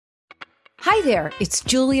Hi there, it's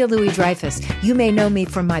Julia Louis-Dreyfus. You may know me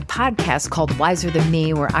from my podcast called Wiser Than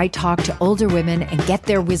Me, where I talk to older women and get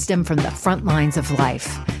their wisdom from the front lines of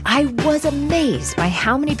life. I was amazed by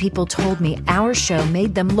how many people told me our show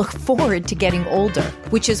made them look forward to getting older,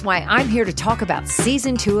 which is why I'm here to talk about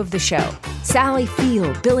season 2 of the show. Sally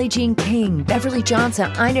Field, Billie Jean King, Beverly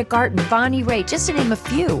Johnson, Ina Garten, Bonnie Raitt, just to name a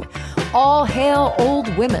few. All hail old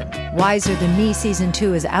women. Wiser Than Me season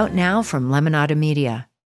 2 is out now from Lemonada Media.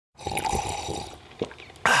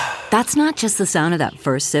 That's not just the sound of that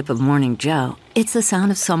first sip of Morning Joe. It's the sound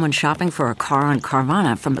of someone shopping for a car on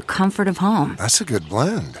Carvana from the comfort of home. That's a good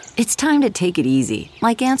blend. It's time to take it easy,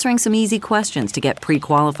 like answering some easy questions to get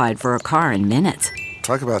pre-qualified for a car in minutes.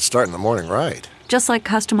 Talk about starting the morning right. Just like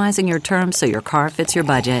customizing your terms so your car fits your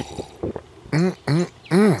budget.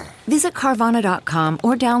 Visit Carvana.com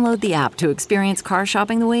or download the app to experience car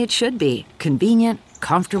shopping the way it should be. Convenient,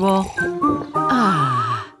 comfortable.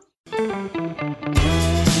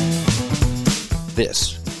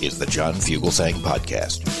 This is the John Fugelsang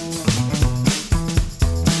Podcast.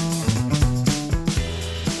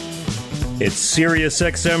 It's Sirius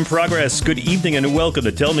XM Progress. Good evening and welcome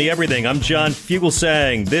to Tell Me Everything. I'm John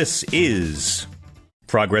Fugelsang. This is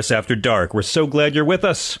Progress After Dark. We're so glad you're with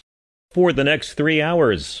us for the next 3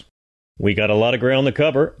 hours. We got a lot of ground to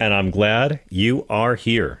cover, and I'm glad you are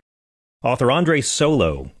here. Author Andre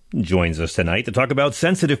Solo joins us tonight to talk about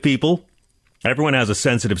sensitive people. Everyone has a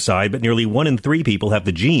sensitive side, but nearly 1 in 3 people have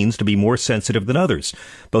the genes to be more sensitive than others,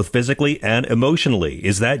 both physically and emotionally.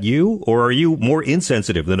 Is that you, or are you more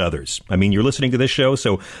insensitive than others? I mean, you're listening to this show,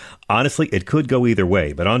 so honestly, it could go either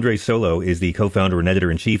way. But Andre Solo is the co-founder and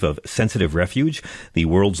editor-in-chief of Sensitive Refuge, the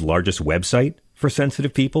world's largest website for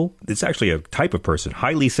sensitive people. It's actually a type of person,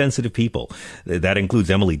 highly sensitive people. That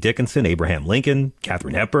includes Emily Dickinson, Abraham Lincoln,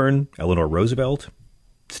 Katharine Hepburn, Eleanor Roosevelt,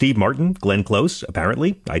 Steve Martin, Glenn Close,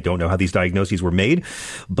 apparently. I don't know how these diagnoses were made,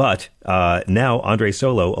 but now Andre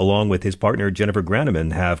Solo, along with his partner Jennifer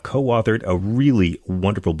Graneman, have co-authored a really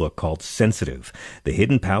wonderful book called Sensitive, The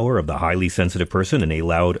Hidden Power of the Highly Sensitive Person in a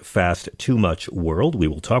Loud, Fast, Too Much World. We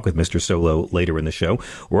will talk with Mr. Solo later in the show.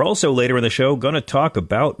 We're also later in the show going to talk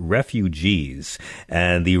about refugees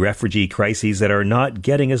and the refugee crises that are not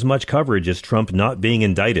getting as much coverage as Trump not being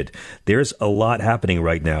indicted. There's a lot happening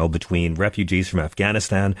right now between refugees from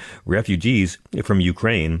Afghanistan, refugees from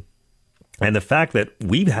Ukraine, and the fact that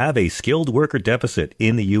we have a skilled worker deficit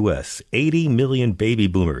in the U.S. 80 million baby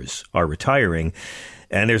boomers are retiring,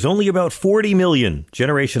 and there's only about 40 million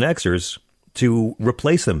Generation Xers to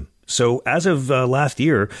replace them. So as of last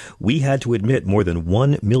year, we had to admit more than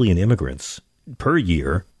 1 million immigrants per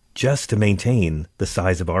year just to maintain the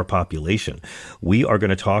size of our population. We are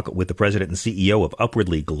going to talk with the president and CEO of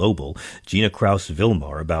Upwardly Global, Gina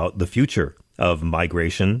Kraus-Vilmar, about the future of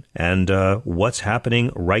migration and what's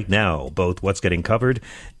happening right now, both what's getting covered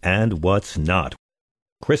and what's not.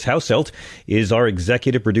 Chris Hauselt is our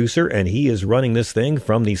executive producer, and he is running this thing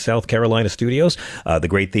from the South Carolina studios. The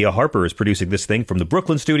great Thea Harper is producing this thing from the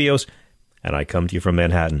Brooklyn studios, and I come to you from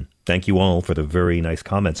Manhattan. Thank you all for the very nice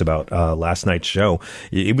comments about last night's show.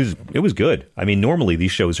 It was good. I mean, normally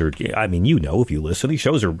these shows are, I mean, you know, if you listen, these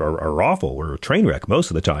shows are awful or a train wreck most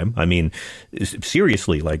of the time. I mean,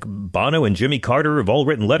 seriously, like Bono and Jimmy Carter have all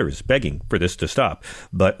written letters begging for this to stop.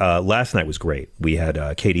 But last night was great. We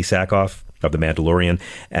had Katie Sackhoff of The Mandalorian.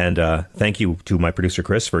 And thank you to my producer,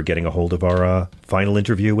 Chris, for getting a hold of our final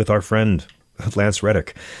interview with our friend Lance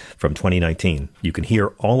Reddick from 2019. You can hear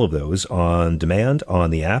all of those on demand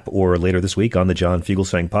on the app or later this week on the John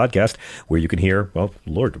Fugelsang podcast, where you can hear, well,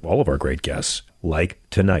 Lord, all of our great guests, like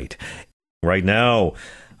tonight. Right now,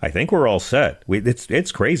 I think we're all set.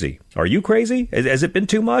 It's crazy. Are you crazy? Has it been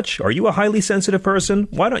too much? Are you a highly sensitive person?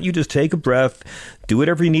 Why don't you just take a breath, do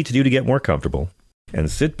whatever you need to do to get more comfortable,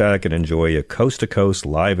 and sit back and enjoy a coast-to-coast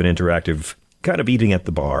live and interactive kind of eating at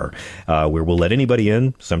the bar, where we'll let anybody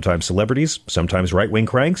in, sometimes celebrities, sometimes right-wing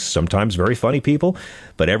cranks, sometimes very funny people,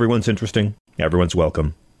 but everyone's interesting, everyone's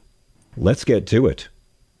welcome. Let's get to it.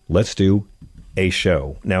 Let's do a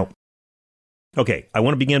show. Now, okay, I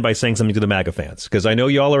want to begin by saying something to the MAGA fans, because I know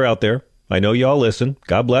y'all are out there. I know y'all listen.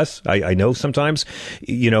 God bless. I know sometimes,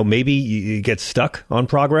 you know, maybe you get stuck on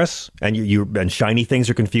progress and and shiny things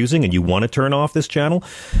are confusing and you want to turn off this channel.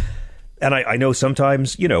 And I know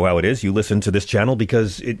sometimes, you know how it is. You listen to this channel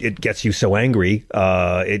because it gets you so angry.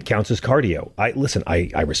 It counts as cardio.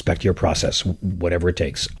 I respect your process, whatever it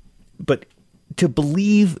takes. But to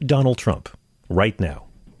believe Donald Trump right now,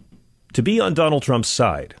 to be on Donald Trump's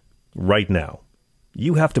side right now,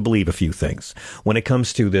 you have to believe a few things. When it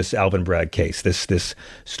comes to this Alvin Bragg case, this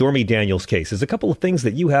Stormy Daniels case, there's a couple of things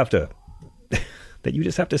that you have to that you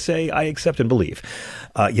just have to say, I accept and believe.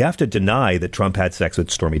 You have to deny that Trump had sex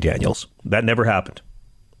with Stormy Daniels. That never happened.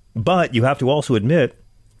 But you have to also admit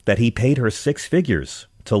that he paid her 6 figures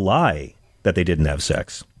to lie that they didn't have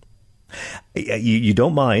sex. You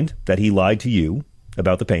don't mind that he lied to you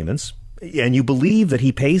about the payments, and you believe that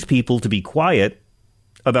he pays people to be quiet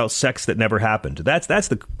about sex that never happened. That's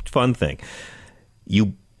the fun thing.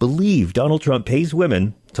 You believe Donald Trump pays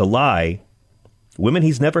women to lie, women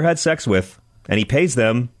he's never had sex with, and he pays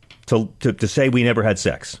them to say we never had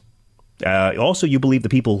sex. Also, you believe the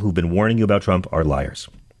people who've been warning you about Trump are liars.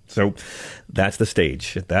 So that's the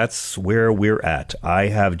stage. That's where we're at. I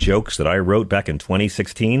have jokes that I wrote back in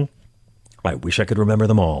 2016. I wish I could remember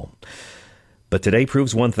them all. But today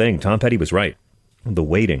proves one thing. Tom Petty was right. The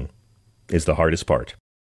waiting is the hardest part.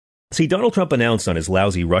 See, Donald Trump announced on his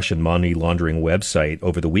lousy Russian money laundering website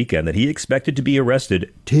over the weekend that he expected to be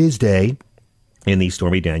arrested Tuesday in the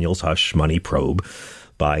Stormy Daniels hush money probe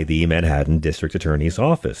by the Manhattan District Attorney's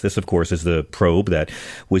Office. This, of course, is the probe that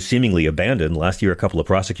was seemingly abandoned. Last year, a couple of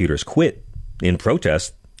prosecutors quit in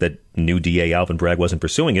protest that new DA Alvin Bragg wasn't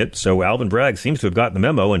pursuing it. So Alvin Bragg seems to have gotten the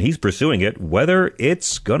memo, and he's pursuing it, whether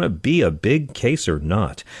it's going to be a big case or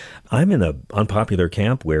not. I'm in an unpopular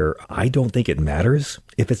camp where I don't think it matters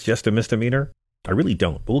if it's just a misdemeanor. I really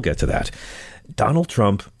don't. We'll get to that. Donald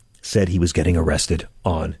Trump said he was getting arrested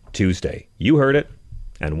on Tuesday. You heard it.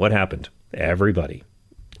 And what happened? Everybody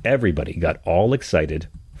got all excited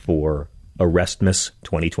for Arrestmas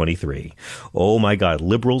 2023. Oh my God,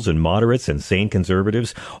 liberals and moderates and sane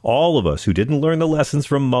conservatives, all of us who didn't learn the lessons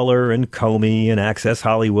from Mueller and Comey and Access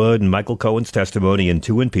Hollywood and Michael Cohen's testimony and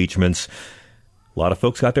 2 impeachments. A lot of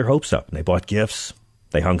folks got their hopes up. They bought gifts,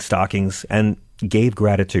 they hung stockings, and gave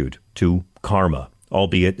gratitude to karma,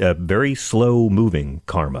 albeit a very slow-moving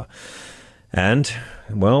karma. And,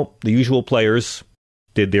 well, the usual players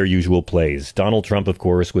did their usual plays. Donald Trump, of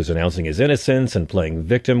course, was announcing his innocence and playing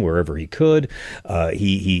victim wherever he could.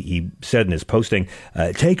 He said in his posting,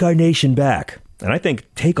 take our nation back. And I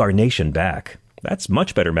think take our nation back. That's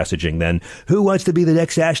much better messaging than who wants to be the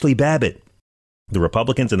next Ashley Babbitt. The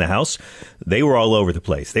Republicans in the House, they were all over the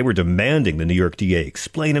place. They were demanding the New York DA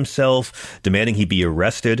explain himself, demanding he be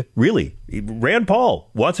arrested. Really, Rand Paul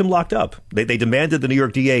wants him locked up. They demanded the New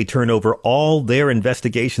York DA turn over all their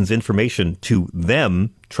investigations information to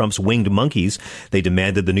them, Trump's winged monkeys. They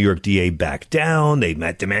demanded the New York DA back down. They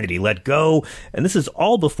demanded he let go. And this is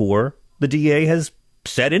all before the DA has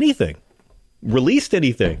said anything, released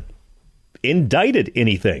anything, indicted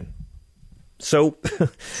anything. So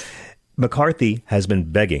McCarthy has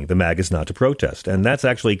been begging the MAGAs not to protest, and that's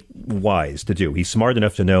actually wise to do. He's smart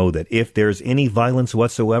enough to know that if there's any violence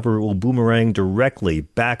whatsoever, it will boomerang directly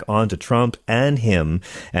back onto Trump and him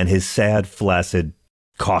and his sad, flaccid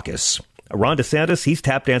caucus. Ron DeSantis, he's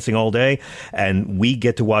tap dancing all day, and we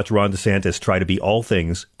get to watch Ron DeSantis try to be all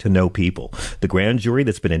things to no people. The grand jury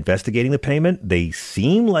that's been investigating the payment, they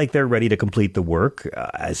seem like they're ready to complete the work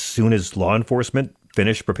as soon as law enforcement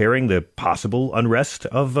finish preparing the possible unrest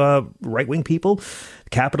of right-wing people.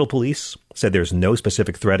 Capitol Police said there's no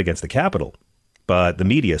specific threat against the Capitol, but the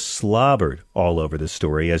media slobbered all over this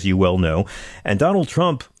story, as you well know. And Donald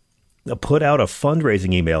Trump put out a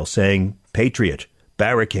fundraising email saying, Patriot,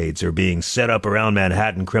 barricades are being set up around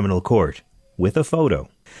Manhattan Criminal Court, with a photo.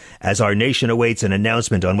 As our nation awaits an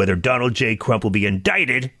announcement on whether Donald J. Trump will be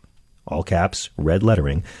indicted, all caps, red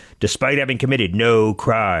lettering, despite having committed no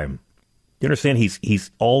crime. You understand? He's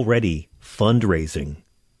already fundraising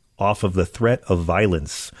off of the threat of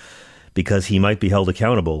violence because he might be held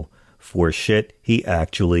accountable for shit he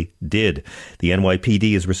actually did. The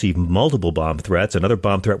NYPD has received multiple bomb threats. Another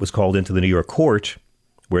bomb threat was called into the New York court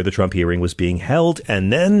where the Trump hearing was being held.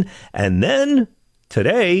 And then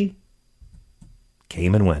today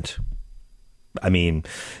came and went. I mean,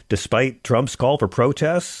 despite Trump's call for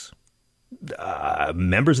protests,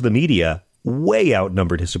 members of the media way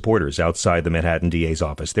outnumbered his supporters outside the Manhattan DA's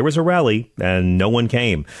office. There was a rally, and no one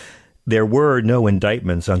came. There were no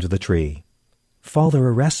indictments under the tree. Father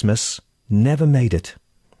Arrestmas never made it.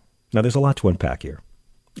 Now, there's a lot to unpack here.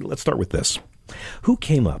 Let's start with this. Who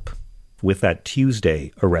came up with that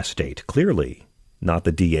Tuesday arrest date? Clearly not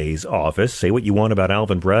the DA's office. Say what you want about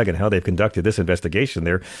Alvin Bragg and how they've conducted this investigation.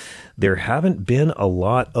 There haven't been a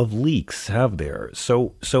lot of leaks, have there?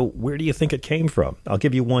 So where do you think it came from? I'll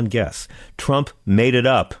give you one guess. Trump made it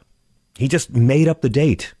up. He just made up the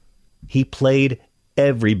date. He played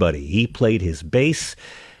everybody. He played his base.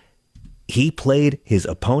 He played his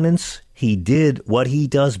opponents. He did what he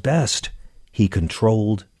does best. He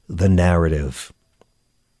controlled the narrative.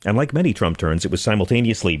 And like many Trump turns, it was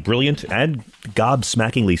simultaneously brilliant and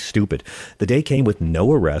gobsmackingly stupid. The day came with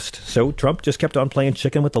no arrest, so Trump just kept on playing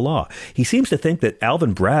chicken with the law. He seems to think that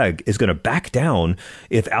Alvin Bragg is going to back down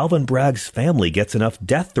if Alvin Bragg's family gets enough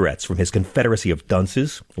death threats from his confederacy of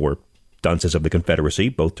dunces, or dunces of the Confederacy.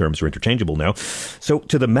 Both terms are interchangeable now. So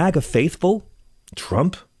to the MAGA faithful,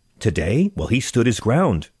 Trump today, well, he stood his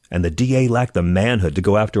ground, and the DA lacked the manhood to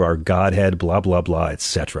go after our Godhead, blah, blah, blah,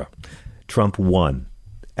 etc. Trump won.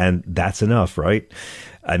 And that's enough, right?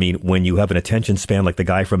 I mean, when you have an attention span like the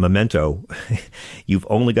guy from Memento, you've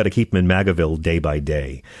only got to keep him in MAGAville day by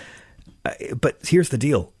day. But here's the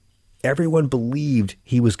deal. Everyone believed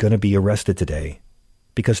he was going to be arrested today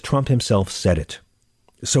because Trump himself said it.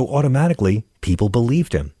 So automatically, people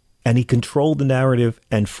believed him. And he controlled the narrative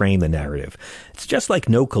and framed the narrative. It's just like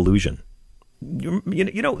no collusion.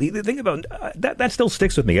 You know, the thing about that still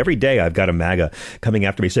sticks with me. Every day I've got a MAGA coming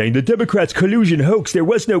after me saying the Democrats collusion hoax. There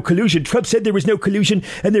was no collusion. Trump said there was no collusion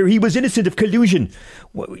and he was innocent of collusion.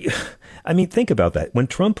 I mean, think about that. When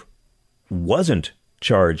Trump wasn't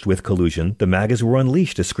charged with collusion, the MAGAs were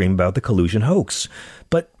unleashed to scream about the collusion hoax.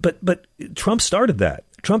 But Trump started that.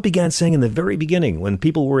 Trump began saying in the very beginning when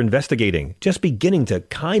people were investigating, just beginning to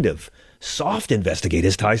kind of soft investigate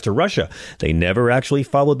his ties to Russia. They never actually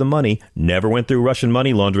followed the money, never went through Russian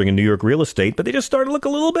money laundering in New York real estate, but they just started to look a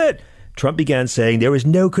little bit. Trump began saying there was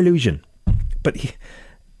no collusion. But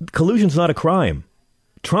collusion's not a crime.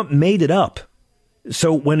 Trump made it up.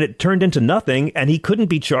 So when it turned into nothing and he couldn't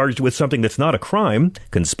be charged with something that's not a crime,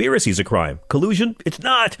 conspiracy's a crime. Collusion, it's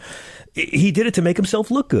not. He did it to make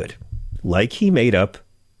himself look good. Like he made up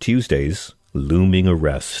Tuesday's looming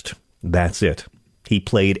arrest. That's it. He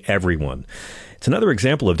played everyone. It's another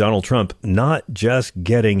example of Donald Trump not just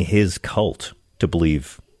getting his cult to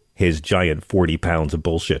believe his giant 40 pounds of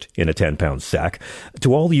bullshit in a 10-pound sack.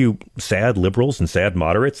 To all you sad liberals and sad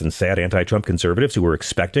moderates and sad anti-Trump conservatives who were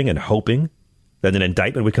expecting and hoping that an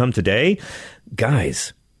indictment would come today,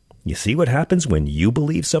 guys, you see what happens when you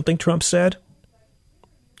believe something Trump said?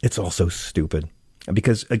 It's all so stupid.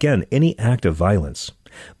 Because, again, any act of violence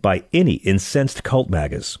by any incensed cult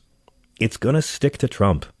MAGAs, it's going to stick to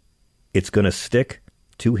Trump. It's going to stick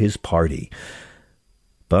to his party.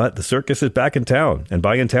 But the circus is back in town. And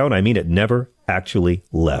by in town, I mean it never actually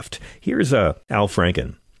left. Here's Al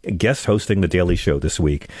Franken, guest hosting The Daily Show this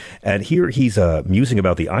week. And here he's musing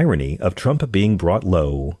about the irony of Trump being brought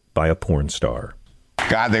low by a porn star.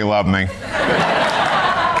 God, they love me.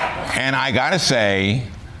 And I got to say,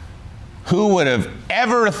 who would have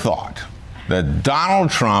ever thought that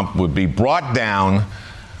Donald Trump would be brought down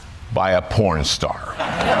by a porn star?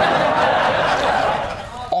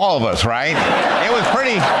 All of us, right? It was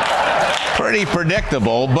pretty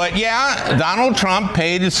predictable. But yeah, Donald Trump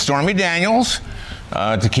paid Stormy Daniels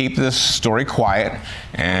to keep this story quiet.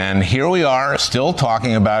 And here we are still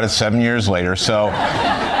talking about it 7 years later. So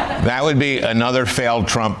that would be another failed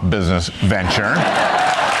Trump business venture.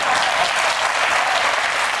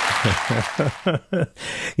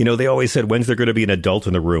 You know, they always said, when's there going to be an adult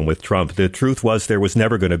in the room with Trump? The truth was there was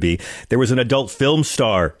never going to be. There was an adult film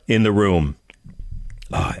star in the room.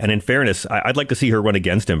 And in fairness, I'd like to see her run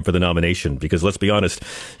against him for the nomination, because let's be honest,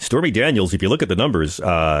 Stormy Daniels, if you look at the numbers,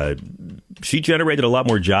 she generated a lot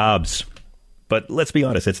more jobs. But let's be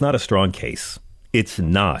honest, it's not a strong case. It's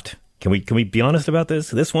not. Can we be honest about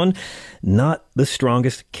this? This one, not the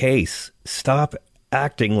strongest case. Stop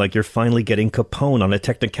acting like you're finally getting Capone on a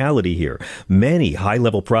technicality here. Many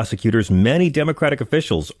high-level prosecutors, many Democratic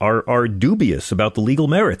officials are dubious about the legal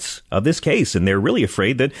merits of this case, and they're really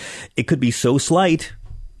afraid that it could be so slight,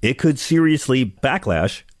 it could seriously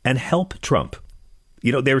backlash and help Trump.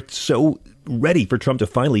 You know, they're so ready for Trump to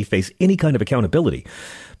finally face any kind of accountability.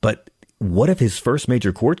 But what if his first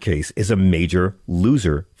major court case is a major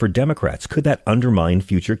loser for Democrats? Could that undermine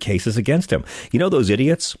future cases against him? You know those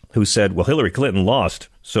idiots who said, well, Hillary Clinton lost,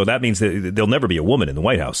 so that means that there'll never be a woman in the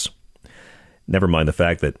White House. Never mind the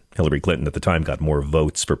fact that Hillary Clinton at the time got more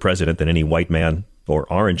votes for president than any white man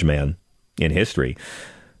or orange man in history.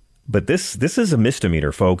 But this is a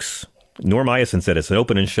misdemeanor, folks. Norm Eisen said it's an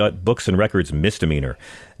open and shut books and records misdemeanor.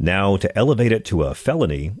 Now, to elevate it to a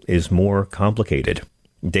felony is more complicated.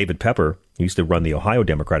 David Pepper, who used to run the Ohio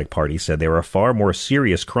Democratic Party, said there are far more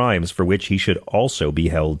serious crimes for which he should also be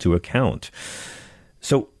held to account.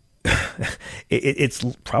 So it's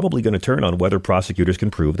probably going to turn on whether prosecutors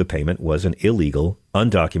can prove the payment was an illegal,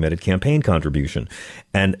 undocumented campaign contribution.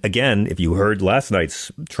 And again, if you heard last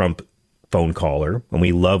night's Trump phone caller, and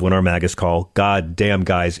we love when our MAGAs call. God damn,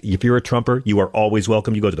 guys, if you're a Trumper, you are always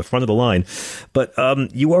welcome. You go to the front of the line. But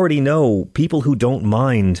you already know people who don't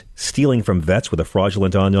mind stealing from vets with a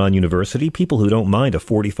fraudulent online university, people who don't mind a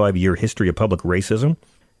 45-year history of public racism,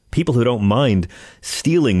 people who don't mind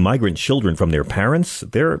stealing migrant children from their parents.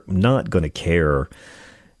 They're not going to care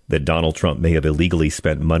that Donald Trump may have illegally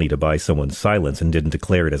spent money to buy someone's silence and didn't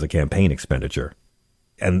declare it as a campaign expenditure.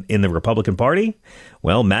 And in the Republican Party,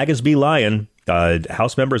 well, MAGAs be lying.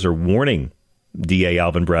 House members are warning DA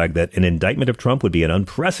Alvin Bragg that an indictment of Trump would be an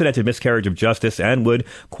unprecedented miscarriage of justice and would,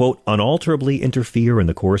 quote, unalterably interfere in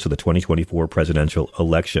the course of the 2024 presidential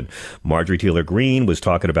election. Marjorie Taylor Greene was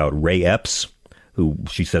talking about Ray Epps, who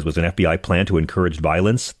she says was an FBI plan to encourage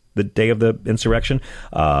violence the day of the insurrection.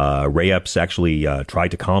 Ray Epps actually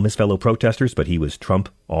tried to calm his fellow protesters, but he was Trump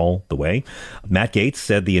all the way. Matt Gaetz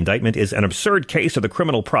said the indictment is an absurd case of the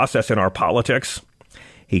criminal process in our politics.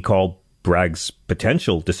 He called Bragg's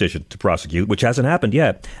potential decision to prosecute, which hasn't happened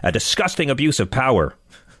yet, a disgusting abuse of power.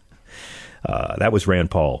 That was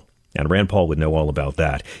Rand Paul, and Rand Paul would know all about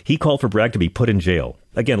that. He called for Bragg to be put in jail.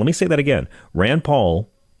 Again, let me say that again. Rand Paul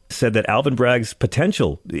said that Alvin Bragg's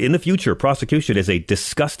potential in the future prosecution is a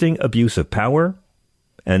disgusting abuse of power,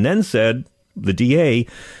 and then said the DA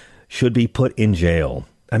should be put in jail.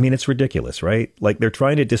 I mean, it's ridiculous, right? Like, they're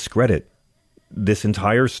trying to discredit this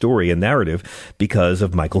entire story and narrative because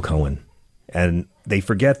of Michael Cohen. And they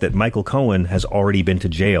forget that Michael Cohen has already been to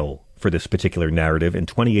jail for this particular narrative in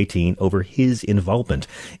 2018 over his involvement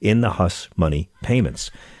in the hush money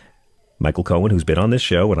payments. Michael Cohen, who's been on this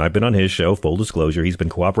show, and I've been on his show, full disclosure, he's been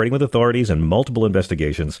cooperating with authorities in multiple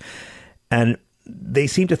investigations. And they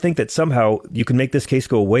seem to think that somehow you can make this case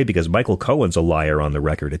go away because Michael Cohen's a liar on the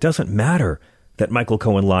record. It doesn't matter that Michael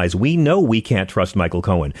Cohen lies. We know we can't trust Michael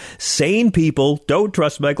Cohen. Sane people don't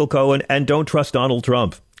trust Michael Cohen and don't trust Donald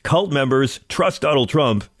Trump. Cult members trust Donald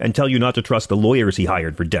Trump and tell you not to trust the lawyers he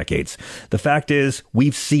hired for decades. The fact is,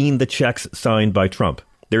 we've seen the checks signed by Trump.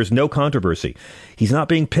 There's no controversy. He's not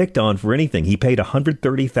being picked on for anything. He paid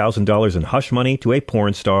 $130,000 in hush money to a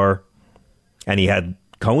porn star, and he had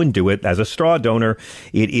Cohen do it as a straw donor.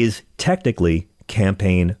 It is technically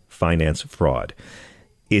campaign finance fraud.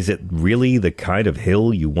 Is it really the kind of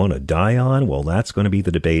hill you want to die on? Well, that's going to be the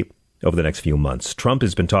debate over the next few months. Trump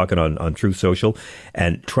has been talking on Truth Social,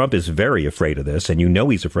 and Trump is very afraid of this, and you know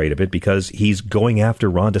he's afraid of it because he's going after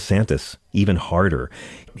Ron DeSantis even harder.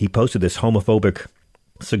 He posted this homophobic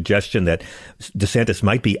suggestion that DeSantis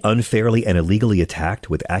might be unfairly and illegally attacked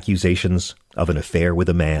with accusations of an affair with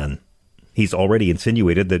a man. He's already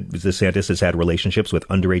insinuated that DeSantis has had relationships with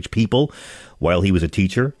underage people while he was a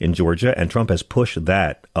teacher in Georgia, and Trump has pushed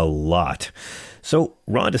that a lot. So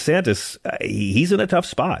Ron DeSantis, he's in a tough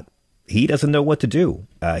spot. He doesn't know what to do.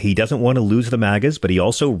 He doesn't want to lose the MAGAs, but he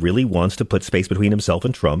also really wants to put space between himself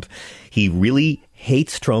and Trump. He really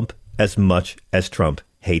hates Trump as much as Trump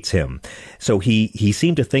hates him. So he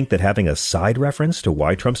seemed to think that having a side reference to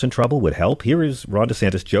why Trump's in trouble would help. Here is Ron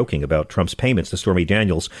DeSantis joking about Trump's payments to Stormy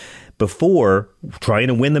Daniels before trying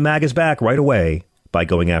to win the MAGAs back right away by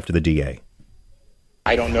going after the DA.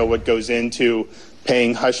 I don't know what goes into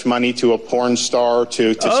paying hush money to a porn star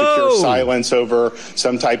to secure silence over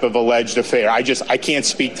some type of alleged affair. I can't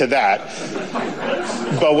speak to that.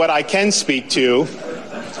 But what I can speak to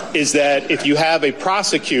is that if you have a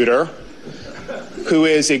prosecutor who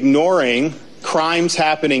is ignoring crimes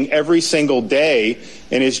happening every single day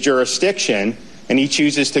in his jurisdiction, and he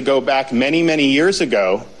chooses to go back many, many years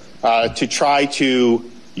ago to try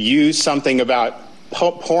to use something about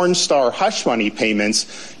porn star hush money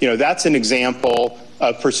payments, that's an example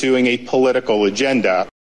of pursuing a political agenda.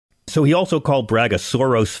 So he also called Bragg a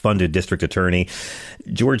Soros-funded district attorney.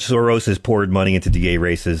 George Soros has poured money into DA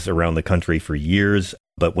races around the country for years.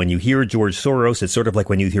 But when you hear George Soros, it's sort of like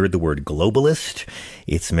when you hear the word globalist.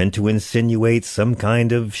 It's meant to insinuate some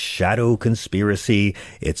kind of shadow conspiracy.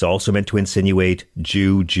 It's also meant to insinuate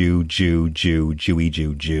Jew, Jew, Jew, Jew, Jewy,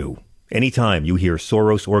 Jew, Jew. Anytime you hear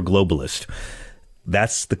Soros or globalist,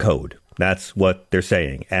 that's the code. That's what they're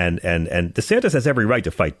saying. And DeSantis has every right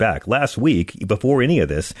to fight back. Last week, before any of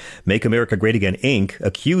this, Make America Great Again, Inc.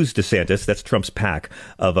 accused DeSantis, that's Trump's PAC,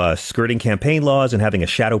 of skirting campaign laws and having a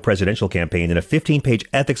shadow presidential campaign in a 15-page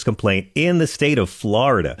ethics complaint in the state of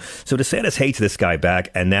Florida. So DeSantis hates this guy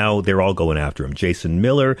back, and now they're all going after him. Jason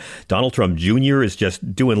Miller, Donald Trump Jr. is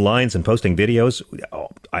just doing lines and posting videos.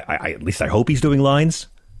 At least I hope he's doing lines.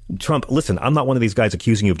 Trump, listen, I'm not one of these guys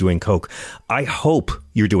accusing you of doing coke. I hope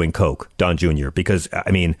you're doing coke, Don Jr., because,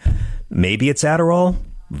 maybe it's Adderall,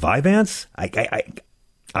 Vyvanse.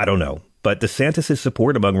 I don't know. But DeSantis'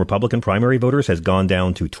 support among Republican primary voters has gone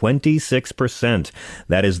down to 26%.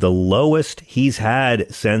 That is the lowest he's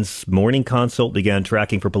had since Morning Consult began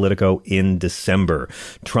tracking for Politico in December.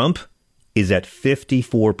 Trump is at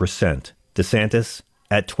 54%. DeSantis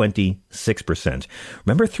at 26%.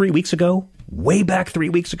 Remember 3 weeks ago, way back 3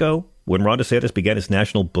 weeks ago, when Ron DeSantis began his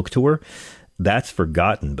national book tour? That's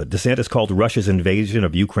forgotten. But DeSantis called Russia's invasion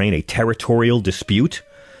of Ukraine a territorial dispute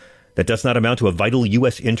that does not amount to a vital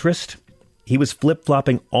U.S. interest. He was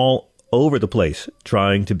flip-flopping all over the place,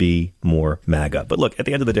 trying to be more MAGA. But look, at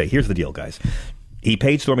the end of the day, here's the deal, guys. He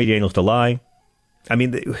paid Stormy Daniels to lie. I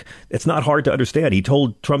mean, it's not hard to understand. He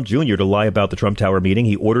told Trump Jr. to lie about the Trump Tower meeting.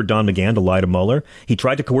 He ordered Don McGahn to lie to Mueller. He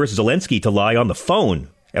tried to coerce Zelensky to lie on the phone.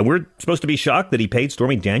 And we're supposed to be shocked that he paid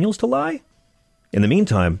Stormy Daniels to lie? In the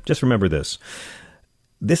meantime, just remember this.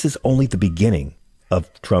 This is only the beginning of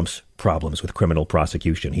Trump's problems with criminal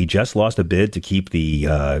prosecution. He just lost a bid to keep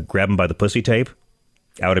the grab him by the pussy tape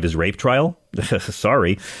out of his rape trial.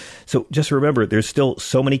 Sorry. So just remember, there's still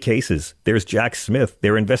so many cases. There's Jack Smith.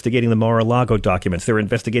 They're investigating the Mar-a-Lago documents. They're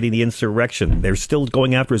investigating the insurrection. They're still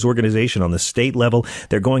going after his organization on the state level.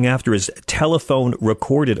 They're going after his telephone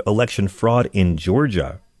recorded election fraud in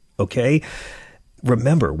Georgia. Okay?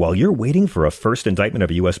 Remember, while you're waiting for a first indictment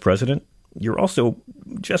of a U.S. president, you're also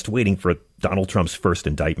just waiting for Donald Trump's first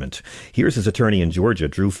indictment. Here's his attorney in Georgia,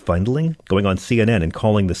 Drew Fundling, going on CNN and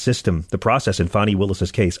calling the system, the process in Fani Willis's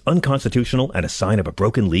case, unconstitutional and a sign of a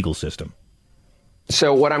broken legal system.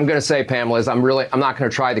 So what I'm going to say, Pamela, is I'm not going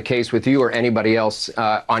to try the case with you or anybody else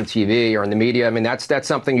on TV or in the media. I mean, that's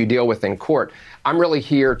something you deal with in court. I'm really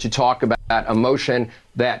here to talk about a motion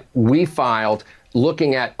that we filed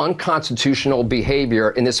looking at unconstitutional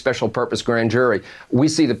behavior in this special purpose grand jury. We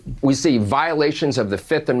see violations of the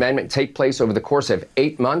Fifth Amendment take place over the course of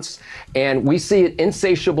 8 months, and we see an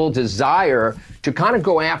insatiable desire to kind of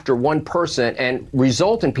go after one person and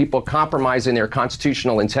result in people compromising their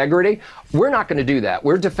constitutional integrity. We're not going to do that.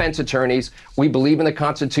 We're defense attorneys. We believe in the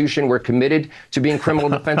Constitution. We're committed to being criminal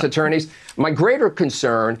defense attorneys. My greater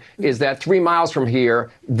concern is that 3 miles from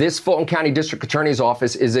here, this Fulton County District Attorney's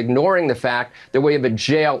Office is ignoring the fact that we have a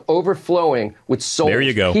jail overflowing with souls. There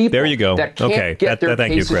you go. There you go. That can't okay. Get their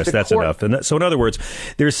thank you, Chris. That's court. enough. And so in other words,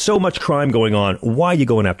 there's so much crime going on. Why are you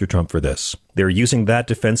going after Trump for this? They're using that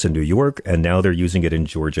defense in New York, and now they're using it in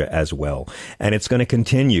Georgia as well. And it's going to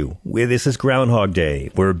continue. This is Groundhog Day.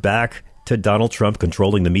 We're back to Donald Trump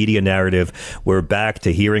controlling the media narrative. We're back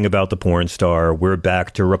to hearing about the porn star. We're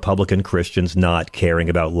back to Republican Christians not caring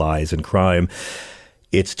about lies and crime.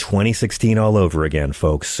 It's 2016 all over again,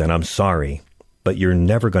 folks, and I'm sorry, but you're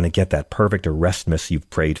never going to get that perfect Arrestmas you've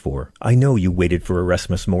prayed for. I know you waited for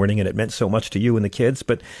Arrestmas morning, and it meant so much to you and the kids,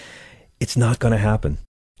 but it's not going to happen.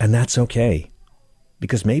 And that's okay,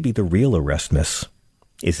 because maybe the real Arrestmas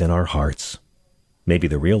is in our hearts. Maybe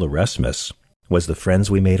the real Arrestmas was the friends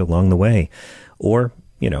we made along the way, or,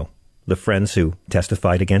 the friends who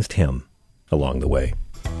testified against him along the way.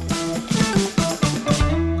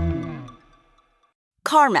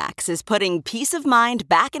 CarMax is putting peace of mind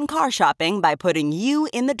back in car shopping by putting you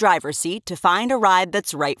in the driver's seat to find a ride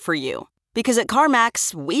that's right for you. Because at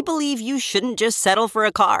CarMax, we believe you shouldn't just settle for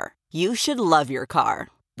a car. You should love your car.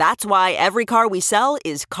 That's why every car we sell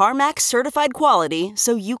is CarMax certified quality,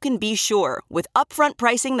 so you can be sure with upfront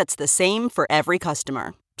pricing that's the same for every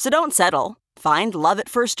customer. So don't settle. Find love at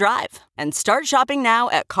first drive and start shopping now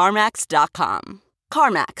at CarMax.com.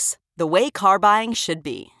 CarMax, the way car buying should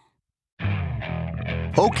be.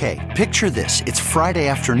 Okay, picture this. It's Friday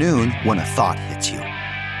afternoon when a thought hits you.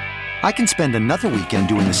 I can spend another weekend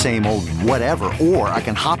doing the same old whatever, or I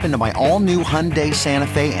can hop into my all-new Hyundai Santa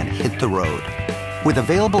Fe and hit the road. With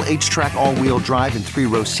available H-Track all-wheel drive and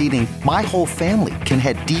 3-row seating, my whole family can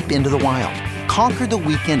head deep into the wild. Conquer the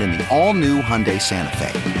weekend in the all-new Hyundai Santa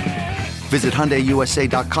Fe. Visit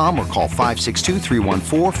HyundaiUSA.com or call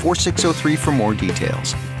 562-314-4603 for more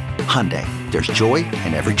details. Hyundai, there's joy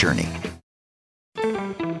in every journey.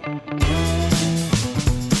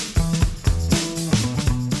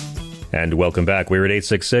 And welcome back. We're at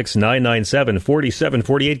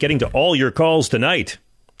 866-997-4748, getting to all your calls tonight,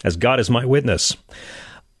 as God is my witness.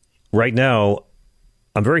 Right now,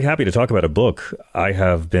 I'm very happy to talk about a book I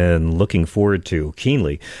have been looking forward to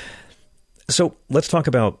keenly. So let's talk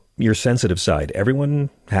about your sensitive side. Everyone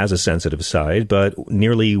has a sensitive side, but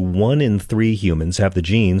nearly 1 in 3 humans have the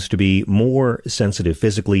genes to be more sensitive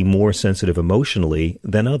physically, more sensitive emotionally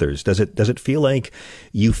than others. Does it feel like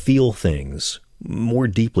you feel things more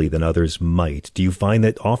deeply than others might? Do you find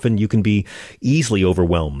that often you can be easily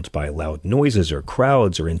overwhelmed by loud noises or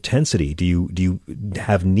crowds or intensity? Do you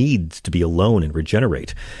have needs to be alone and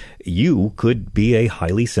regenerate? You could be a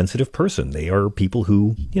highly sensitive person. They are people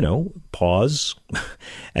who, pause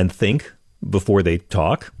and think before they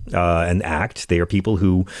talk and act. They are people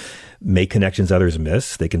who make connections others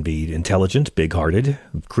miss. They can be intelligent, big-hearted,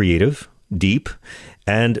 creative, deep,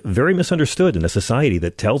 and very misunderstood in a society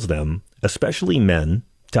that tells them, especially men,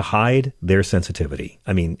 to hide their sensitivity.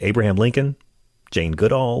 I mean, Abraham Lincoln, Jane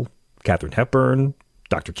Goodall, Katharine Hepburn,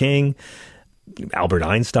 Dr. King, Albert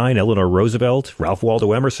Einstein, Eleanor Roosevelt, Ralph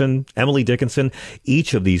Waldo Emerson, Emily Dickinson,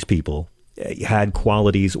 each of these people had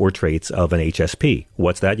qualities or traits of an HSP.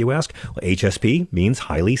 What's that, you ask? Well, HSP means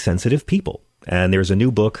highly sensitive people. And there's a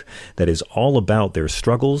new book that is all about their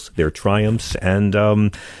struggles, their triumphs, and,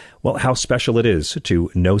 how special it is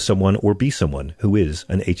to know someone or be someone who is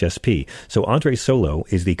an HSP. So Andre Solo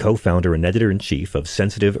is the co-founder and editor-in-chief of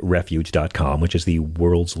SensitiveRefuge.com, which is the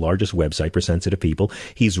world's largest website for sensitive people.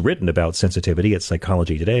 He's written about sensitivity at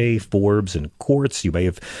Psychology Today, Forbes, and Quartz. You may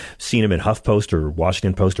have seen him in HuffPost or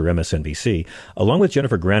Washington Post or MSNBC. Along with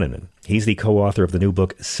Jennifer Graninan, he's the co-author of the new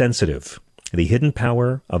book, Sensitive: The Hidden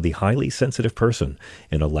Power of the Highly Sensitive Person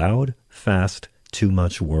in a Loud, Fast, Too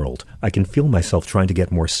Much World. I can feel myself trying to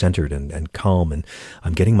get more centered and calm, and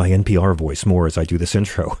I'm getting my NPR voice more as I do this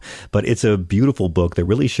intro. But it's a beautiful book that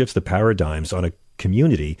really shifts the paradigms on a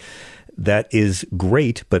community that is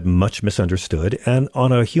great but much misunderstood, and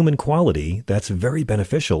on a human quality that's very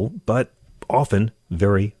beneficial but often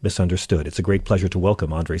very misunderstood. It's a great pleasure to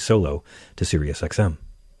welcome Andre Solo to SiriusXM.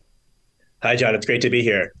 Hi, John. It's great to be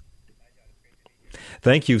here.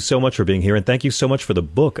 Thank you so much for being here, and thank you so much for the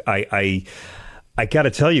book. I got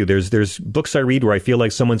to tell you, there's books I read where I feel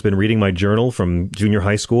like someone's been reading my journal from junior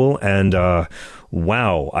high school, and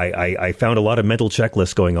wow, I found a lot of mental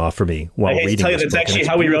checklists going off for me while reading. I tell you, that's actually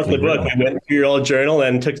how we wrote the book. We went through your old journal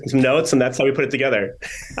and took some notes, and that's how we put it together.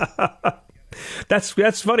 That's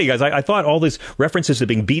funny, guys. I thought all these references to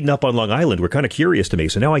being beaten up on Long Island were kind of curious to me,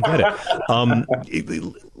 so now I get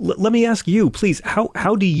it. Let me ask you, please,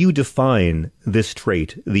 how do you define this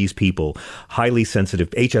trait, these people, highly sensitive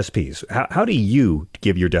HSPs? How do you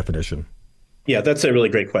give your definition? Yeah, that's a really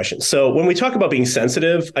great question. So when we talk about being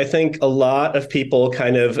sensitive, I think a lot of people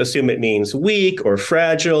kind of assume it means weak or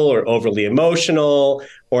fragile or overly emotional,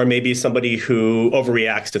 or maybe somebody who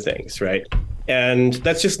overreacts to things, right? And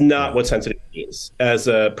that's just not what sensitive means. As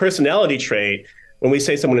a personality trait, when we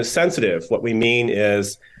say someone is sensitive, what we mean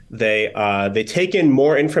is they take in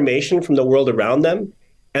more information from the world around them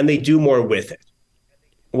and they do more with it.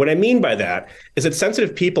 What I mean by that is that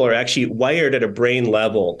sensitive people are actually wired at a brain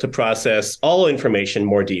level to process all information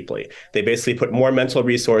more deeply. They basically put more mental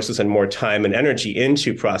resources and more time and energy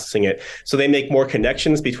into processing it. So they make more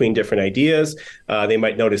connections between different ideas. They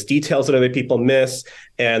might notice details that other people miss,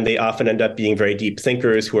 and they often end up being very deep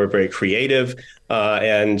thinkers who are very creative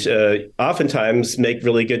and oftentimes make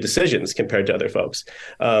really good decisions compared to other folks.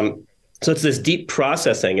 So it's this deep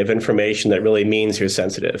processing of information that really means you're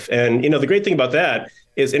sensitive. And, the great thing about that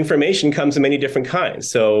is information comes in many different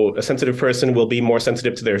kinds. So a sensitive person will be more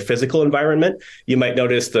sensitive to their physical environment. You might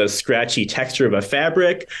notice the scratchy texture of a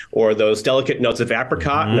fabric or those delicate notes of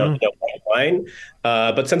apricot, wine.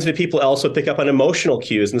 But sensitive people also pick up on emotional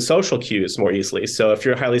cues and social cues more easily. So if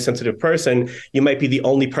you're a highly sensitive person, you might be the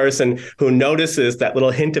only person who notices that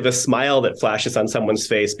little hint of a smile that flashes on someone's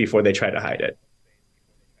face before they try to hide it.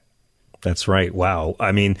 That's right. Wow.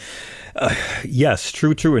 I mean, yes,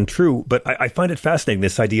 true. But I find it fascinating,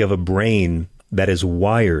 this idea of a brain that is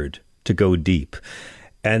wired to go deep.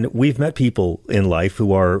 And we've met people in life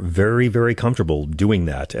who are very, very comfortable doing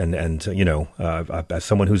that. And as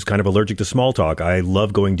someone who's kind of allergic to small talk, I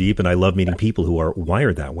love going deep and I love meeting people who are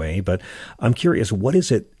wired that way. But I'm curious, what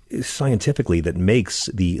is it scientifically that makes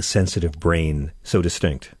the sensitive brain so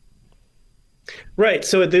distinct? Right.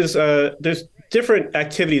 So there's different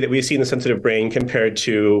activity that we see in the sensitive brain compared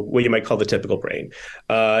to what you might call the typical brain.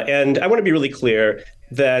 And I want to be really clear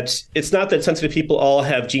that it's not that sensitive people all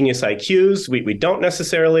have genius IQs. We don't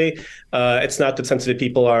necessarily. It's not that sensitive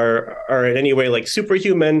people are in any way like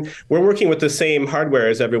superhuman. We're working with the same hardware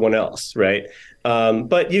as everyone else, right?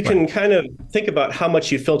 But you can kind of think about how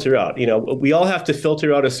much you filter out. We all have to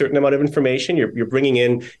filter out a certain amount of information. You're bringing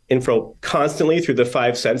in info constantly through the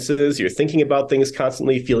five senses. You're thinking about things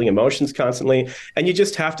constantly, feeling emotions constantly, and you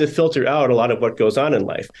just have to filter out a lot of what goes on in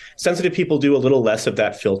life. Sensitive people do a little less of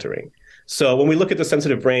that filtering. So when we look at the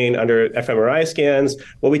sensitive brain under fMRI scans,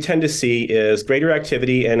 what we tend to see is greater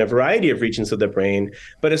activity in a variety of regions of the brain,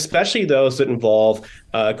 but especially those that involve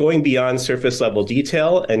going beyond surface level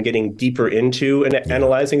detail and getting deeper into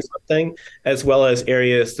analyzing something, as well as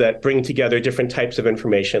areas that bring together different types of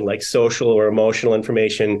information like social or emotional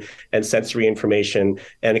information and sensory information,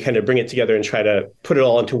 and kind of bring it together and try to put it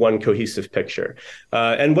all into one cohesive picture.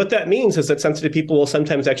 And what that means is that sensitive people will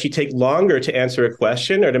sometimes actually take longer to answer a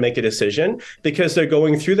question or to make a decision because they're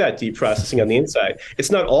going through that deep processing on the inside.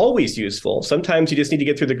 It's not always useful. Sometimes you just need to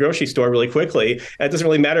get through the grocery store really quickly, and it doesn't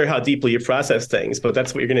really matter how deeply you process things, but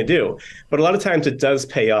that's what you're going to do. But a lot of times it does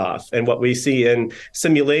pay off. And what we see in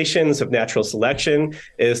simulations of natural selection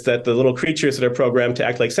is that the little creatures that are programmed to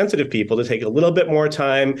act like sensitive people to take a little bit more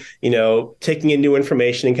time, taking in new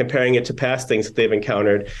information and comparing it to past things that they've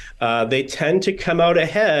encountered, they tend to come out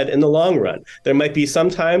ahead in the long run. There might be some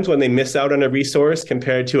times when they miss out on a resource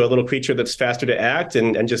compared to a little creature that's faster to act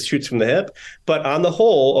and just shoots from the hip. But on the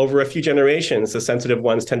whole, over a few generations, the sensitive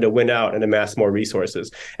ones tend to win out and amass more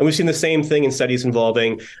resources. And we've seen the same thing in studies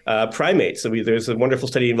involving primates. So there's a wonderful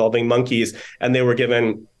study involving monkeys, and they were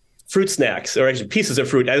given fruit snacks, or actually pieces of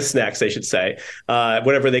fruit as snacks, I should say,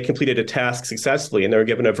 whenever they completed a task successfully. And they were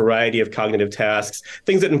given a variety of cognitive tasks,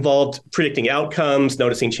 things that involved predicting outcomes,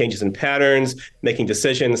 noticing changes in patterns, making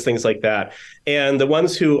decisions, things like that. And the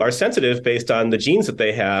ones who are sensitive based on the genes that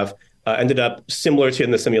they have ended up similar to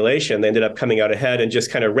in the simulation. They ended up coming out ahead and just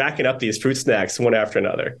kind of racking up these fruit snacks one after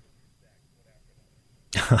another.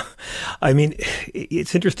 I mean,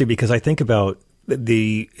 it's interesting because I think about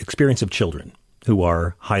the experience of children who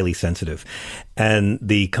are highly sensitive and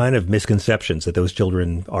the kind of misconceptions that those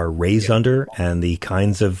children are raised under and the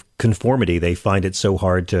kinds of conformity they find it so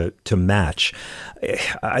hard to match.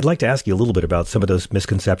 I'd like to ask you a little bit about some of those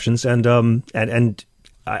misconceptions. And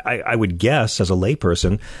I would guess as a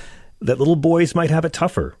layperson that little boys might have it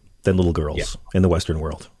tougher than little girls in the Western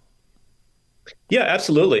world. Yeah,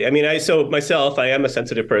 absolutely. I mean, I am a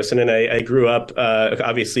sensitive person, and I grew up,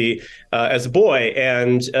 obviously, as a boy,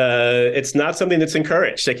 and it's not something that's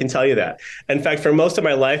encouraged. I can tell you that. In fact, for most of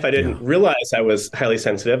my life, I didn't realize I was highly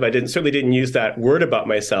sensitive. I certainly didn't use that word about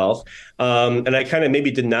myself, and I kind of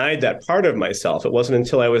maybe denied that part of myself. It wasn't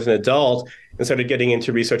until I was an adult and started getting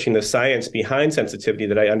into researching the science behind sensitivity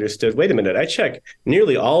that I understood, wait a minute, I check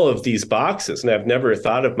nearly all of these boxes, and I've never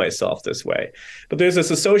thought of myself this way. But there's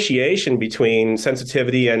this association between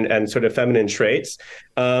sensitivity and sort of feminine traits.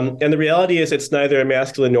 And the reality is it's neither a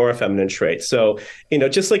masculine nor a feminine trait. So,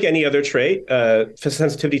 just like any other trait,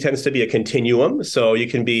 sensitivity tends to be a continuum. So you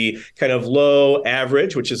can be kind of low,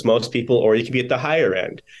 average, which is most people, or you can be at the higher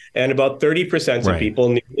end. And about 30% of people,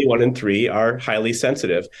 nearly 1 in 3, are highly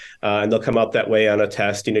sensitive. And they'll come out that way on a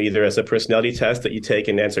test, either as a personality test that you take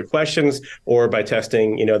and answer questions, or by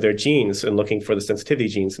testing, their genes and looking for the sensitivity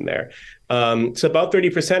genes in there. So about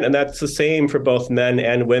 30%, and that's the same for both men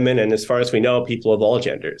and women, and as far as we know, people of all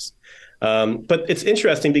genders. But it's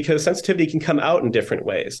interesting because sensitivity can come out in different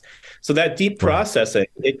ways. So that deep processing,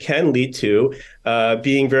 it can lead to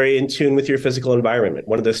being very in tune with your physical environment.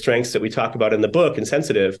 One of the strengths that we talk about in the book in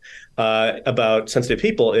Sensitive about sensitive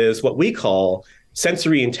people is what we call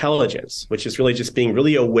sensory intelligence, which is really just being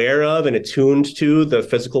really aware of and attuned to the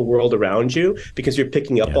physical world around you because you're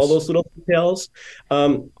picking up all those little details.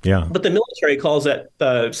 But the military calls that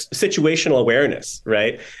situational awareness,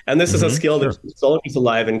 right? And this is a skill that soldiers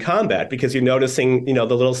alive in combat because you're noticing, the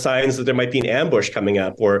little signs that there might be an ambush coming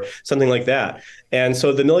up or something like that. And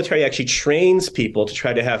so the military actually trains people to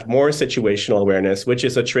try to have more situational awareness, which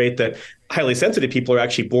is a trait that highly sensitive people are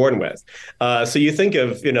actually born with. So you think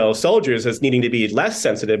of, soldiers as needing to be less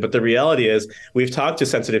sensitive, but the reality is we've talked to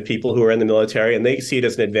sensitive people who are in the military and they see it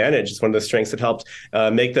as an advantage. It's one of the strengths that helped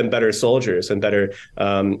make them better soldiers and better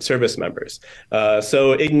service members.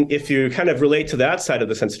 So if you kind of relate to that side of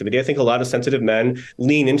the sensitivity, I think a lot of sensitive men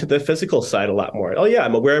lean into the physical side a lot more. Oh yeah,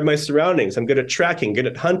 I'm aware of my surroundings. I'm good at tracking, good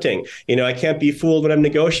at hunting. I can't be fooled when I'm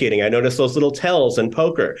negotiating. I notice those little tells in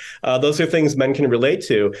poker. Those are things men can relate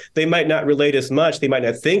to. They might not relate as much. They might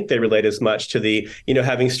not think they relate as much to the,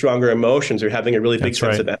 having stronger emotions or having a really big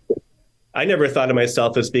sense of empathy. I never thought of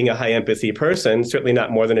myself as being a high empathy person, certainly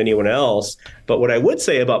not more than anyone else. But what I would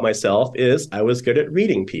say about myself is I was good at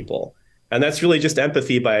reading people. And that's really just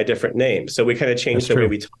empathy by a different name. So we kind of changed the way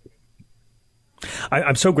we talk.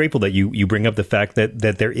 I'm so grateful that you bring up the fact that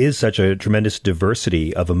there is such a tremendous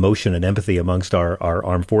diversity of emotion and empathy amongst our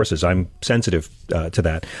armed forces. I'm sensitive to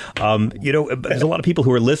that. There's a lot of people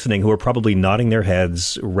who are listening who are probably nodding their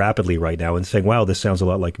heads rapidly right now and saying, wow, this sounds a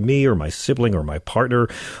lot like me or my sibling or my partner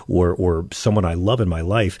or someone I love in my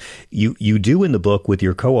life. You do in the book with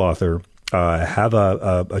your co-author have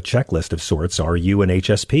a checklist of sorts. Are you an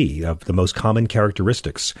HSP, of the most common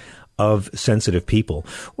characteristics of sensitive people?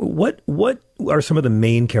 What are some of the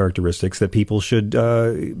main characteristics that people should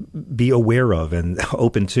be aware of and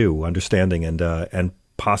open to understanding, and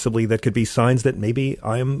possibly that could be signs that maybe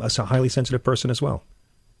I am a highly sensitive person as well?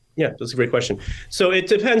 Yeah, that's a great question. So it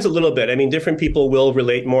depends a little bit. I mean, different people will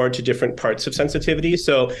relate more to different parts of sensitivity.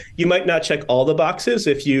 So you might not check all the boxes.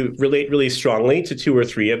 If you relate really strongly to 2 or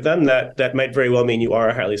 3 of them, that might very well mean you are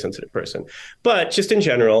a highly sensitive person. But just in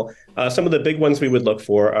general, some of the big ones we would look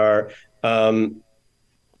for are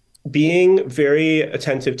being very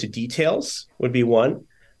attentive to details would be one.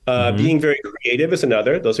 Being very creative is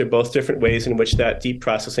another. Those are both different ways in which that deep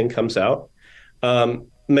processing comes out.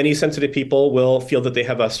 Many sensitive people will feel that they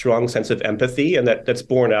have a strong sense of empathy, and that's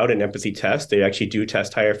borne out in empathy tests. They actually do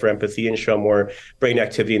test higher for empathy and show more brain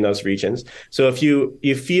activity in those regions. So if you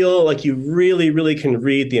feel like you really, really can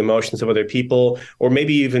read the emotions of other people, or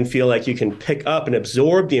maybe even feel like you can pick up and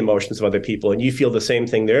absorb the emotions of other people, and you feel the same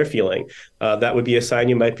thing they're feeling, that would be a sign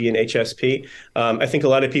you might be an HSP. I think a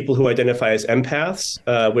lot of people who identify as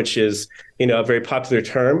empaths, which is a very popular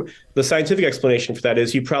term. The scientific explanation for that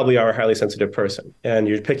is you probably are a highly sensitive person, and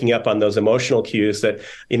you're picking up on those emotional cues that,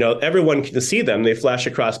 everyone can see them. They flash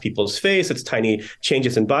across people's face. It's tiny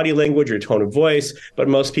changes in body language or tone of voice, but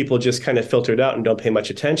most people just kind of filter it out and don't pay much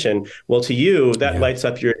attention. Well, to you, that lights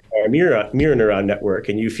up your mirror neuron network,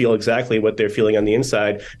 and you feel exactly what they're feeling on the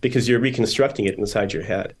inside because you're reconstructing it inside your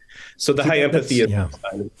head. So the high empathy is,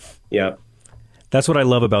 yeah. That's what I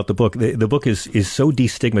love about the book. The book is so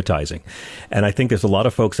destigmatizing. And I think there's a lot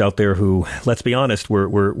of folks out there who, let's be honest,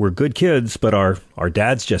 we're good kids, but our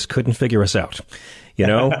dads just couldn't figure us out.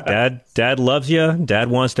 Dad loves you. Dad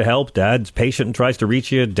wants to help. Dad's patient and tries to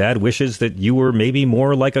reach you. Dad wishes that you were maybe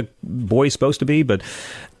more like a boy supposed to be. But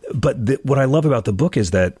what I love about the book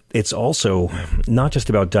is that it's also not just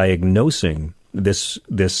about diagnosing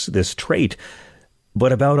this trait,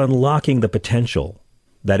 but about unlocking the potential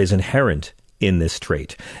that is inherent in this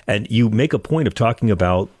trait. And you make a point of talking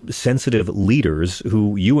about sensitive leaders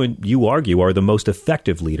who you argue are the most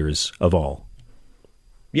effective leaders of all.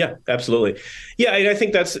 Yeah, absolutely. Yeah, and I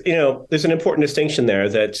think that's, there's an important distinction there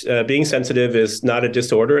that being sensitive is not a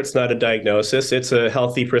disorder. It's not a diagnosis. It's a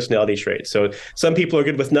healthy personality trait. So some people are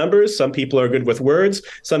good with numbers. Some people are good with words.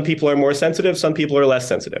 Some people are more sensitive. Some people are less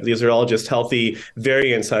sensitive. These are all just healthy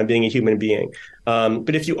variants on being a human being.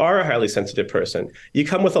 But if you are a highly sensitive person, you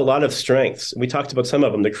come with a lot of strengths. We talked about some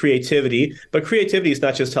of them, the creativity, but creativity is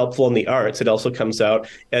not just helpful in the arts. It also comes out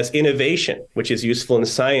as innovation, which is useful in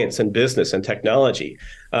science and business and technology.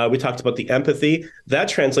 We talked about the empathy. That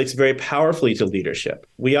translates very powerfully to leadership.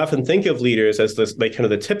 We often think of leaders as kind of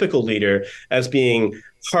the typical leader as being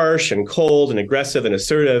harsh and cold and aggressive and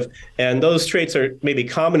assertive. And those traits are maybe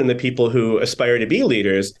common in the people who aspire to be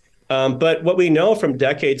leaders. But what we know from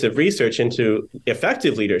decades of research into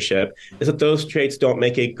effective leadership is that those traits don't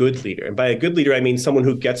make a good leader. And by a good leader, I mean someone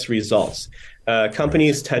who gets results.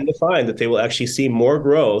 Companies tend to find that they will actually see more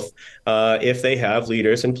growth if they have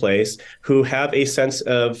leaders in place who have a sense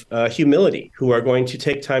of humility, who are going to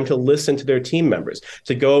take time to listen to their team members,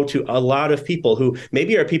 to go to a lot of people who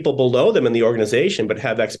maybe are people below them in the organization but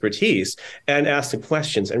have expertise, and ask them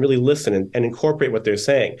questions and really listen and incorporate what they're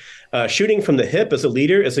saying. Shooting from the hip as a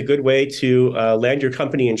leader is a good way to land your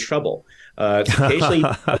company in trouble. Occasionally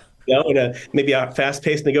in maybe a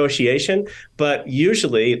fast-paced negotiation, but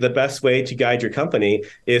usually the best way to guide your company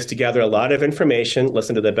is to gather a lot of information,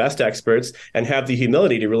 listen to the best experts, and have the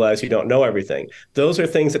humility to realize you don't know everything. Those are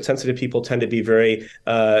things that sensitive people tend to be very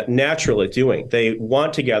natural at doing. They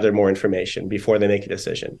want to gather more information before they make a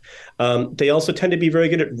decision. They also tend to be very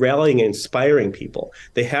good at rallying and inspiring people.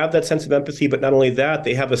 They have that sense of empathy, but not only that,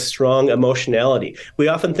 they have a strong emotionality. We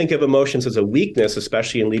often think of emotions as a weakness,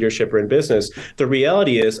 especially in leadership or in business. The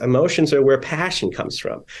reality is emotions are where passion comes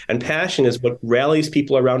from. And passion is what rallies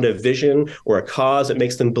people around a vision or a cause that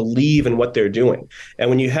makes them believe in what they're doing. And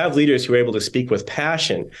when you have leaders who are able to speak with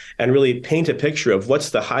passion and really paint a picture of what's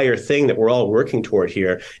the higher thing that we're all working toward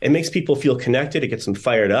here, it makes people feel connected, it gets them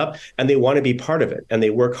fired up, and they want to be part of it. And they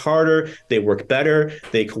work harder, they work better,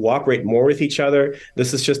 they cooperate more with each other.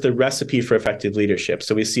 This is just a recipe for effective leadership.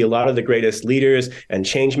 So we see a lot of the greatest leaders and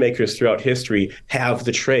change makers throughout history have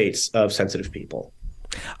the traits of sensitive people.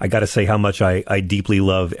 I got to say how much I deeply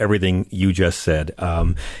love everything you just said.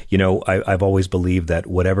 I've always believed that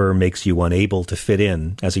whatever makes you unable to fit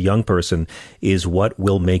in as a young person is what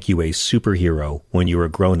will make you a superhero when you're a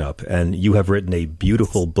grown-up. And you have written a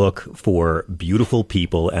beautiful book for beautiful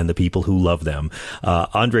people and the people who love them.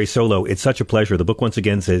 Andre Solo, it's such a pleasure. The book once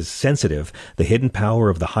again says Sensitive, the hidden power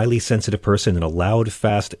of the highly sensitive person in a loud,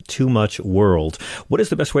 fast, too much world. What is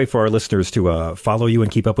the best way for our listeners to follow you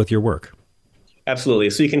and keep up with your work? Absolutely.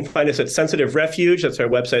 So you can find us at Sensitive Refuge. That's our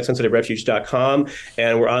website, sensitiverefuge.com.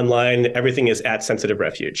 And we're online. Everything is at Sensitive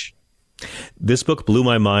Refuge. This book blew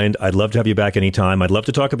my mind. I'd love to have you back anytime. I'd love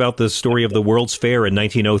to talk about the story of the World's Fair in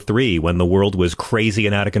 1903 when the world was crazy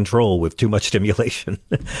and out of control with too much stimulation.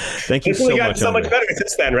 Thank you so much. It's gotten so much better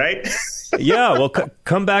since then, right? Yeah, well,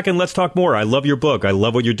 come back and let's talk more. I love your book. I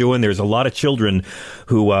love what you're doing. There's a lot of children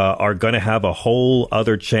who are going to have a whole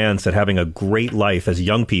other chance at having a great life as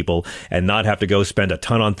young people and not have to go spend a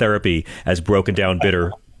ton on therapy as broken down,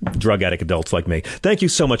 bitter drug addict adults like me. Thank you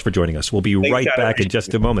so much for joining us. We'll be right back in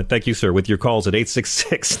just a moment. Thank you, sir, with your calls at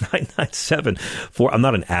 866-997. I'm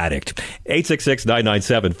not an addict.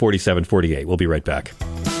 866-997-4748. We'll be right back.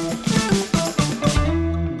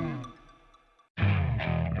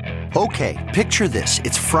 Okay, picture this.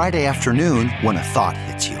 It's Friday afternoon when a thought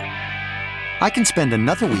hits you. I can spend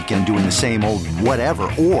another weekend doing the same old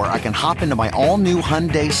whatever, or I can hop into my all-new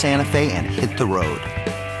Hyundai Santa Fe and hit the road.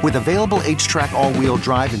 With available H-Track all-wheel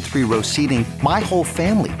drive and 3-row seating, my whole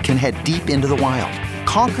family can head deep into the wild.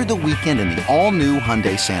 Conquer the weekend in the all-new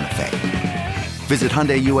Hyundai Santa Fe. Visit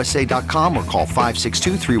HyundaiUSA.com or call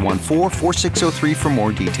 562-314-4603 for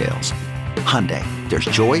more details. Hyundai, there's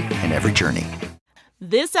joy in every journey.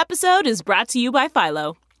 This episode is brought to you by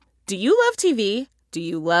Philo. Do you love TV? Do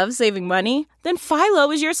you love saving money? Then Philo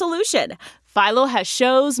is your solution. Philo has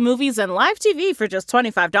shows, movies, and live TV for just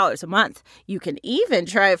 $25 a month. You can even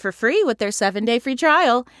try it for free with their 7-day free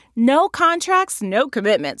trial. No contracts, no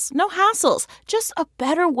commitments, no hassles. Just a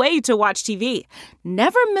better way to watch TV.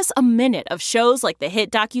 Never miss a minute of shows like the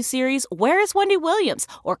hit docuseries Where is Wendy Williams?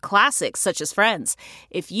 Or classics such as Friends.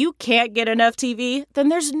 If you can't get enough TV, then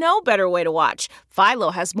there's no better way to watch.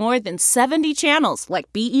 Philo has more than 70 channels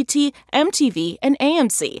like BET, MTV, and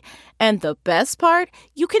AMC. And the best part?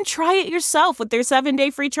 You can try it yourself with their 7-day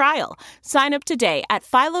free trial. Sign up today at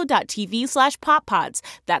philo.tv/poppods.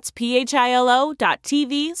 That's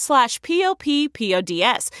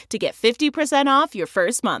philo.tv/POPPODS to get 50% off your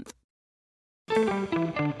first month.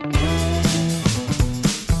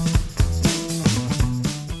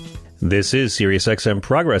 This is SiriusXM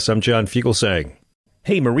Progress. I'm John Fugelsang.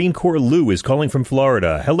 Hey, Marine Corps Lou is calling from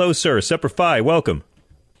Florida. Hello, sir. Semper Fi. Welcome.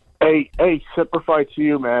 Hey, Semper Fi to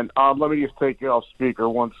you, man. Let me just take you off speaker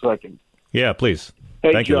 1 second. Yeah, please.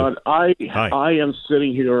 Hey, Thank John, you. I am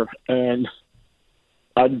sitting here, and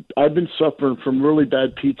I've been suffering from really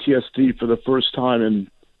bad PTSD for the first time in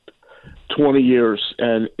 20 years,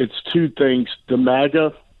 and it's two things, the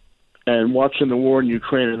MAGA and watching the war in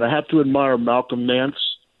Ukraine. And I have to admire Malcolm Nance,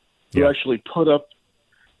 who actually put up,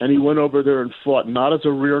 and he went over there and fought, not as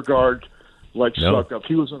a rear guard like Suckup.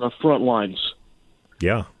 He was on the front lines.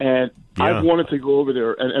 Yeah. And I wanted to go over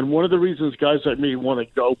there. And one of the reasons guys like me want to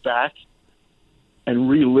go back and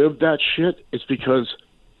relive that shit is because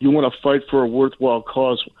you want to fight for a worthwhile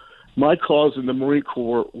cause. My cause in the Marine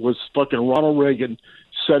Corps was fucking Ronald Reagan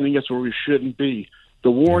sending us where we shouldn't be. The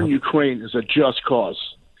war in Ukraine is a just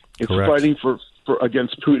cause. It's fighting for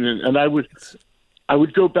against Putin. And I would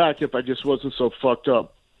go back if I just wasn't so fucked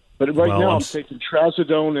up. But right now I'm taking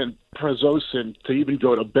trazodone and prazosin to even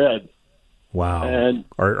go to bed. Wow. And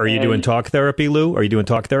are you doing talk therapy, Lou? Are you doing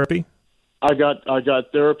talk therapy? I got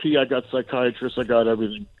therapy. I got psychiatrists. I got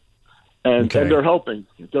everything, and they're helping.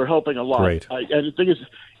 They're helping a lot. Great. And the thing is,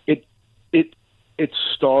 it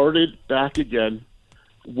started back again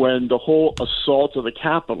when the whole assault of the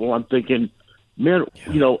Capitol. I'm thinking, man,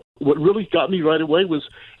 you know what really got me right away was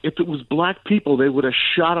if it was black people, they would have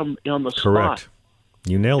shot them on the spot. Correct.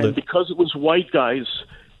 You nailed it. Because it was white guys,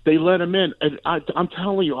 they let them in. And I'm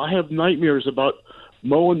telling you, I have nightmares about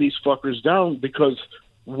mowing these fuckers down because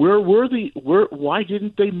why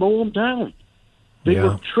didn't they mow them down? They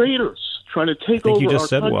were traitors trying to take over our country. I think you just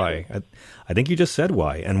said why. I think you just said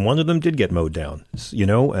why. And one of them did get mowed down,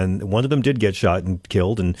 and one of them did get shot and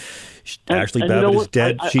killed. And Ashley Babbitt is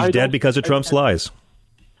dead. She's dead because of Trump's lies.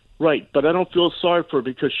 Right. But I don't feel sorry for her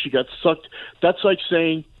because she got sucked. That's like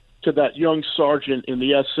saying to that young sergeant in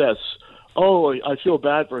the SS, oh, I feel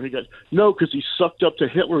bad for him. He goes, no, because he sucked up to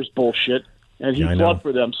Hitler's bullshit, and he fought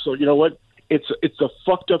for them. So you know what? It's a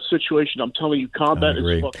fucked up situation. I'm telling you, combat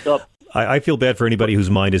is fucked up. I feel bad for anybody whose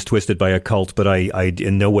mind is twisted by a cult, but I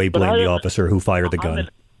in no way blame the officer who fired the gun.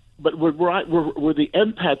 But where the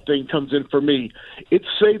empath thing comes in for me, it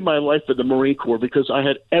saved my life in the Marine Corps because I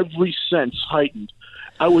had every sense heightened.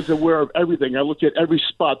 I was aware of everything. I looked at every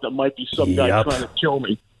spot that might be some guy trying to kill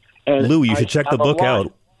me. And Lou, you should check the book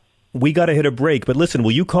out. We got to hit a break, but listen,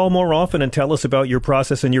 will you call more often and tell us about your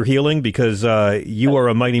process and your healing? Because you are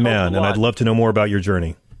a mighty man, and I'd love to know more about your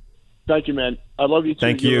journey. Thank you, man. I love you, too.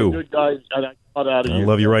 Thank You're you. a good guy, and I got out of I you.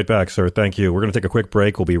 love you right back, sir. Thank you. We're going to take a quick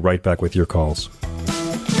break. We'll be right back with your calls.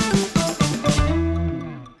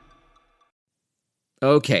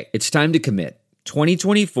 Okay, it's time to commit.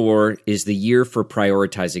 2024 is the year for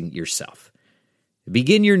prioritizing yourself.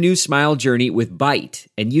 Begin your new smile journey with Byte,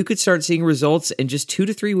 and you could start seeing results in just 2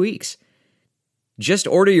 to 3 weeks. Just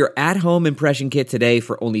order your at-home impression kit today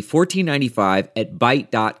for only $14.95 at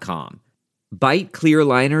Byte.com. Byte clear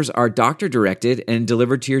liners are doctor-directed and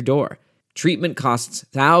delivered to your door. Treatment costs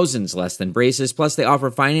thousands less than braces, plus they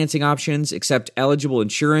offer financing options, accept eligible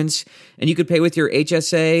insurance, and you could pay with your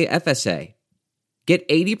HSA, FSA. Get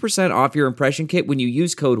 80% off your impression kit when you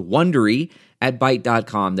use code WONDERY at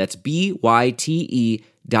Byte.com. That's BYTE.com.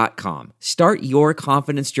 Start your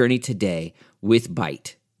confidence journey today with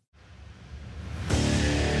Byte.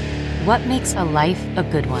 What makes a life a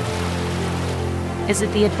good one? Is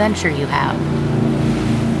it the adventure you have?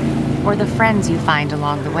 Or the friends you find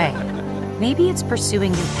along the way? Maybe it's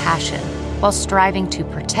pursuing your passion while striving to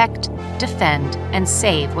protect, defend, and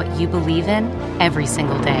save what you believe in every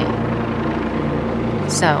single day.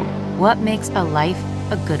 So, what makes a life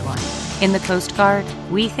a good one? In the Coast Guard,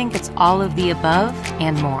 we think it's all of the above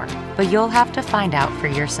and more, but you'll have to find out for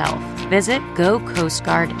yourself. Visit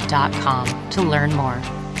gocoastguard.com to learn more.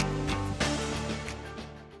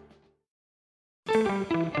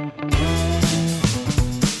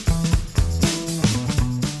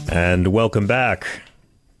 And welcome back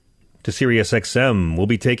to Sirius XM. We'll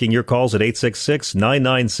be taking your calls at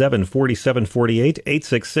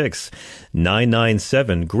 866-997-4748,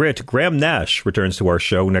 866-997-GRIT. Graham Nash returns to our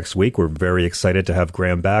show next week. We're very excited to have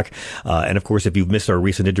Graham back. And of course, if you've missed our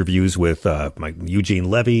recent interviews with Eugene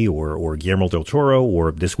Levy or Guillermo del Toro,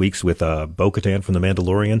 or this week's with Bo-Katan from The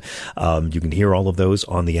Mandalorian, you can hear all of those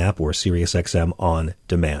on the app or Sirius XM on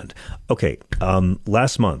demand. Okay,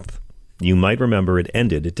 last month, you might remember it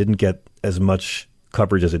ended. It didn't get as much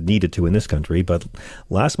coverage as it needed to in this country, but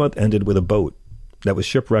last month ended with a boat that was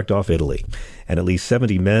shipwrecked off Italy, and at least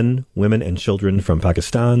 70 men, women, and children from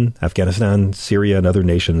Pakistan, Afghanistan, Syria, and other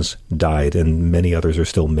nations died, and many others are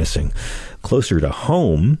still missing. Closer to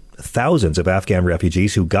home, thousands of Afghan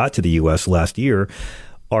refugees who got to the U.S. last year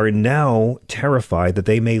are now terrified that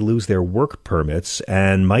they may lose their work permits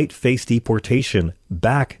and might face deportation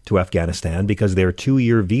back to Afghanistan because their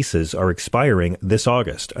 2-year visas are expiring this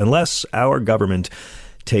August, unless our government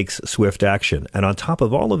takes swift action. And on top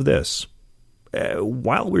of all of this,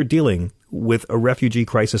 while we're dealing with a refugee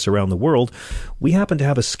crisis around the world, we happen to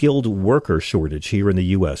have a skilled worker shortage here in the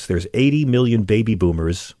U.S. There's 80 million baby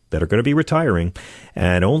boomers that are going to be retiring,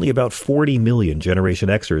 and only about 40 million Generation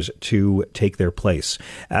Xers to take their place.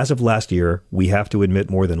 As of last year, we have to admit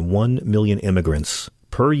more than 1 million immigrants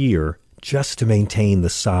per year just to maintain the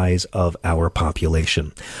size of our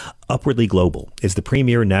population. Upwardly Global is the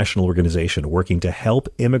premier national organization working to help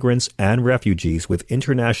immigrants and refugees with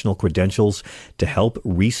international credentials to help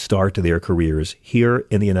restart their careers here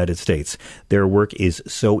in the United States. Their work is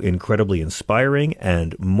so incredibly inspiring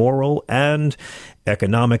and moral and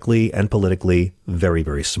economically and politically very,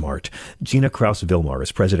 very smart. Gina Kraus-Vilmar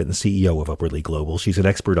is president and CEO of Upwardly Global. She's an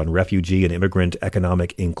expert on refugee and immigrant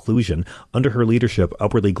economic inclusion. Under her leadership,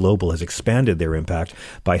 Upwardly Global has expanded their impact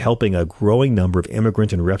by helping a growing number of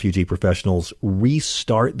immigrant and refugee professionals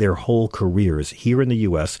restart their whole careers here in the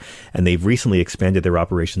U.S., and they've recently expanded their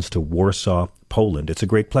operations to Warsaw, Poland. It's a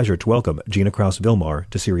great pleasure to welcome Gina Kraus-Vilmar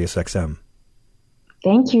to Sirius XM.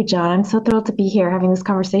 Thank you, John. I'm so thrilled to be here having this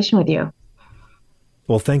conversation with you.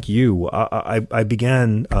 Well, thank you. I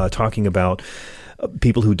began talking about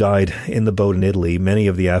people who died in the boat in Italy. Many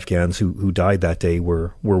of the Afghans who died that day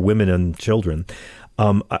were women and children.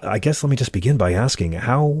 I guess let me just begin by asking,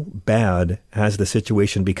 how bad has the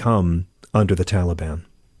situation become under the Taliban?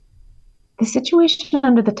 The situation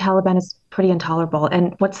under the Taliban is pretty intolerable.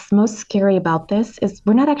 And what's most scary about this is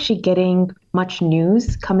we're not actually getting much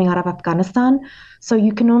news coming out of Afghanistan. So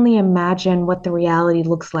you can only imagine what the reality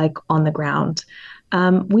looks like on the ground.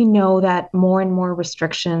 We know that more and more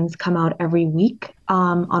restrictions come out every week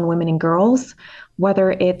on women and girls, whether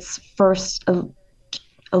it's first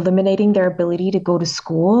eliminating their ability to go to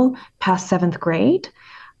school past 7th grade,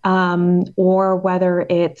 or whether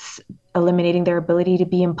it's eliminating their ability to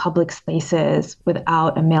be in public spaces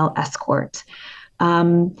without a male escort.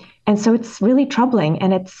 And so it's really troubling.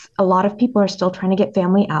 And a lot of people are still trying to get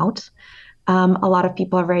family out. A lot of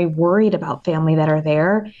people are very worried about family that are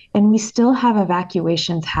there. And we still have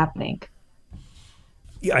evacuations happening.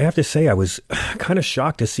 Yeah, I have to say, I was kind of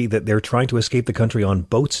shocked to see that they're trying to escape the country on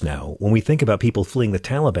boats now. When we think about people fleeing the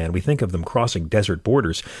Taliban, we think of them crossing desert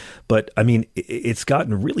borders. But, I mean, it's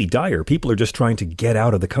gotten really dire. People are just trying to get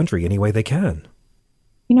out of the country any way they can.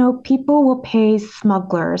 You know, people will pay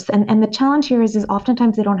smugglers. And the challenge here is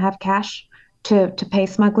oftentimes they don't have cash to pay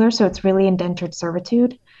smugglers. So it's really indentured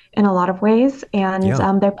servitude in a lot of ways. And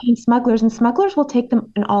they're paying smugglers, and smugglers will take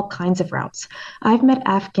them in all kinds of routes. I've met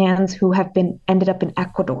Afghans who have ended up in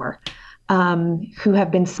Ecuador, who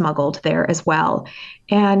have been smuggled there as well.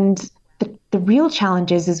 And the real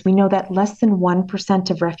challenge is we know that less than 1%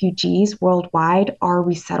 of refugees worldwide are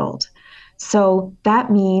resettled. So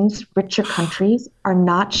that means richer countries are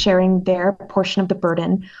not sharing their portion of the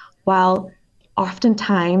burden, while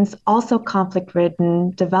oftentimes also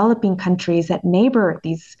conflict-ridden developing countries that neighbor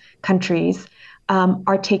these countries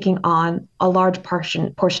are taking on a large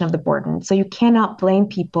portion of the burden. So you cannot blame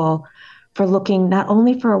people for looking not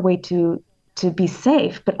only for a way to be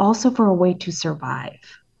safe, but also for a way to survive.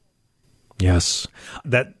 Yes.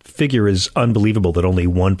 That figure is unbelievable that only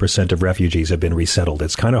 1% of refugees have been resettled.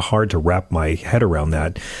 It's kind of hard to wrap my head around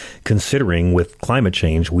that, considering with climate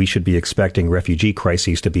change, we should be expecting refugee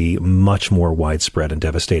crises to be much more widespread and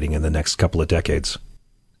devastating in the next couple of decades.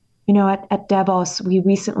 You know, at Davos, we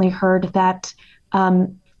recently heard that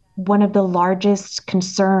one of the largest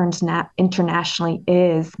concerns internationally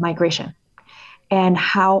is migration, and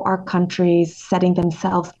how our countries setting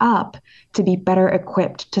themselves up to be better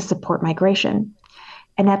equipped to support migration.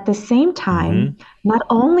 And at the same time, not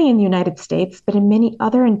only in the United States, but in many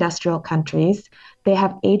other industrial countries, they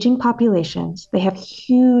have aging populations, they have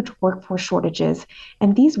huge workforce shortages.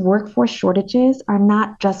 And these workforce shortages are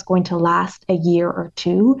not just going to last a year or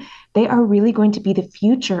two, they are really going to be the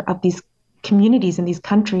future of these communities in these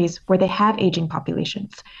countries where they have aging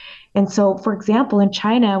populations. And so, for example, in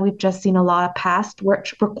China, we've just seen a law passed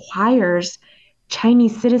which requires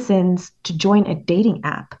Chinese citizens to join a dating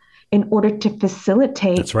app in order to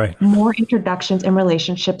facilitate more introductions and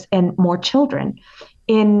relationships and more children.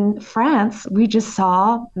 In France, we just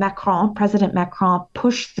saw President Macron,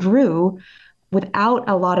 push through without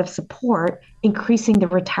a lot of support, increasing the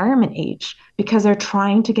retirement age because they're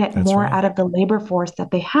trying to get more out of the labor force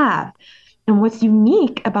that they have. And what's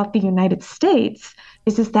unique about the United States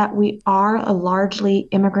is that we are a largely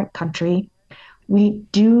immigrant country. We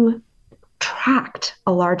do attract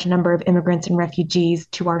a large number of immigrants and refugees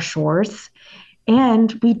to our shores.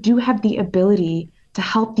 And we do have the ability to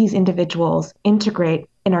help these individuals integrate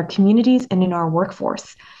in our communities and in our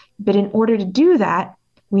workforce. But in order to do that,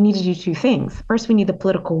 we need to do two things. First, we need the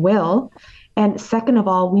political will. And second of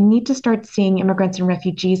all, we need to start seeing immigrants and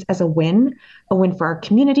refugees as a win for our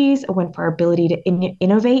communities, a win for our ability to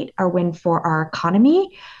innovate, a win for our economy.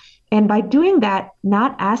 And by doing that,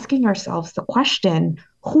 not asking ourselves the question,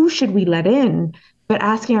 who should we let in, but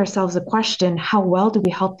asking ourselves the question, how well do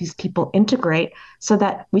we help these people integrate so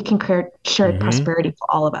that we can create shared prosperity for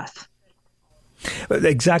all of us?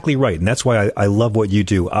 Exactly right. And that's why I love what you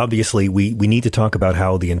do. Obviously, we need to talk about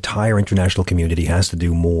how the entire international community has to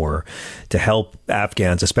do more to help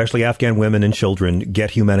Afghans, especially Afghan women and children, get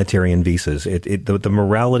humanitarian visas. The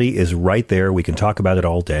morality is right there. We can talk about it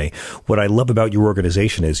all day. What I love about your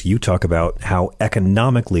organization is you talk about how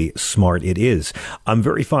economically smart it is. I'm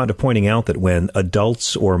very fond of pointing out that when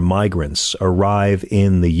adults or migrants arrive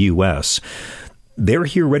in the U.S., they're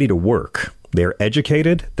here ready to work. They're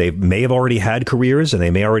educated. They may have already had careers and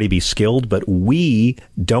they may already be skilled, but we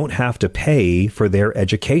don't have to pay for their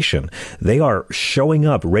education. They are showing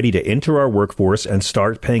up ready to enter our workforce and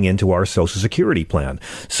start paying into our Social Security plan.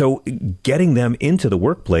 So getting them into the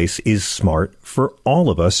workplace is smart for all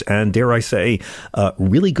of us and, dare I say,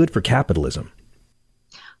 really good for capitalism.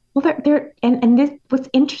 Well, what's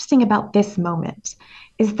interesting about this moment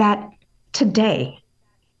is that today,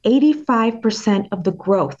 85% of the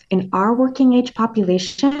growth in our working age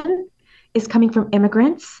population is coming from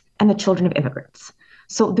immigrants and the children of immigrants.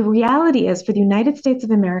 So the reality is, for the United States of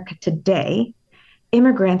America today,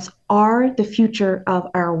 immigrants are the future of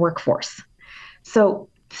our workforce. So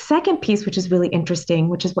the second piece, which is really interesting,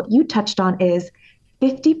 which is what you touched on, is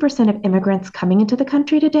 50% of immigrants coming into the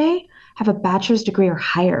country today have a bachelor's degree or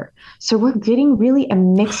higher. So we're getting really a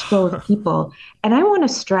mixed flow of people. And I want to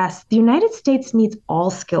stress, the United States needs all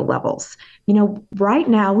skill levels. You know, right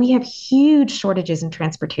now we have huge shortages in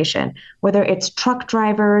transportation, whether it's truck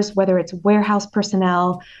drivers, whether it's warehouse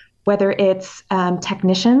personnel, whether it's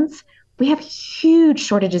technicians. We have huge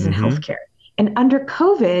shortages in healthcare. And under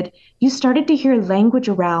COVID, you started to hear language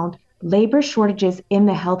around labor shortages in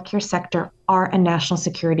the healthcare sector are a national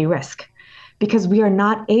security risk because we are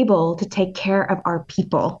not able to take care of our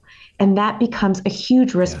people. And that becomes a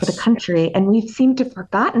huge risk for the country. And we've seemed to have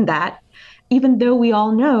forgotten that, even though we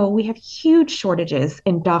all know we have huge shortages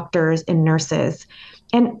in doctors and nurses.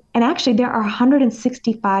 And actually, there are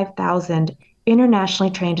 165,000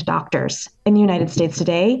 internationally trained doctors in the United States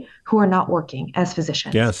today who are not working as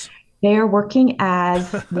physicians. Yes. They are working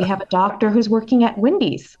we have a doctor who's working at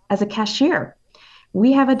Wendy's as a cashier.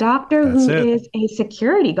 We have a doctor who is a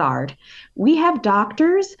security guard. We have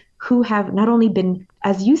doctors who have not only been,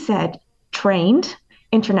 as you said, trained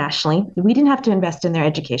internationally. We didn't have to invest in their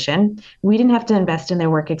education. We didn't have to invest in their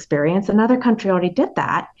work experience. Another country already did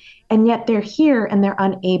that. And yet they're here and they're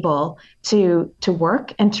unable to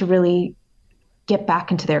work and to really get back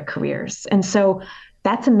into their careers. And so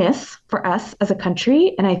that's a miss for us as a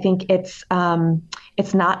country. And I think it's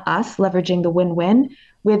not us leveraging the win-win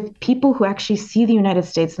with people who actually see the United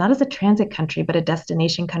States not as a transit country, but a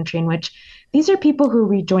destination country in which these are people who are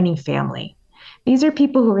rejoining family. These are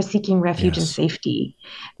people who are seeking refuge and safety.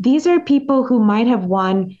 These are people who might have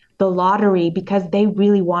won the lottery because they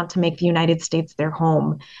really want to make the United States their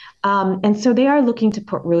home. And so they are looking to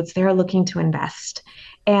put roots. They are looking to invest.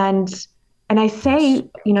 And I say,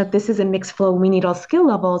 this is a mixed flow. We need all skill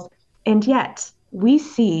levels. And yet we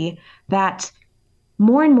see that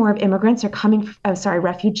more and more of immigrants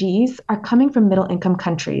refugees are coming from middle income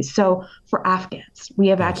countries. So for Afghans, we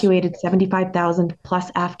evacuated 75,000 plus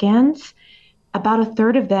Afghans. About a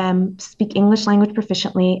third of them speak English language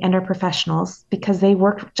proficiently and are professionals because they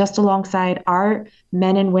work just alongside our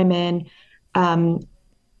men and women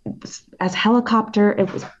as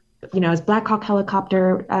as Black Hawk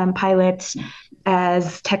helicopter pilots,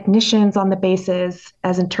 as technicians on the bases,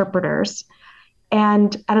 as interpreters.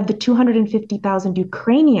 And out of the 250,000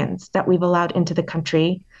 Ukrainians that we've allowed into the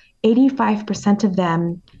country, 85% of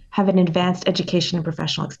them have an advanced education and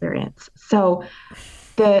professional experience. So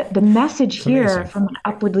the message here from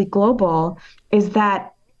Upwardly Global is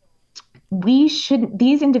that these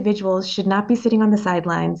individuals should not be sitting on the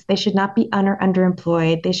sidelines. They should not be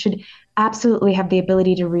underemployed. They should absolutely have the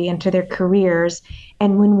ability to re-enter their careers.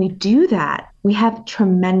 And when we do that, we have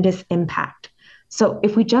tremendous impact. So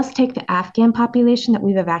if we just take the Afghan population that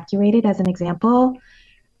we've evacuated as an example,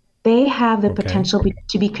 they have the potential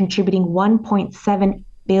to be contributing $1.7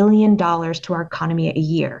 billion to our economy a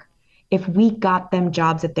year. If we got them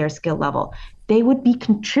jobs at their skill level, they would be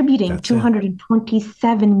contributing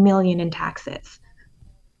 $227 million in taxes.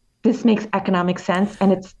 This makes economic sense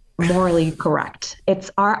and it's morally correct.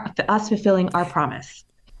 It's us fulfilling our promise.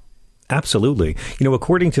 Absolutely.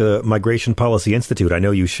 According to Migration Policy Institute, I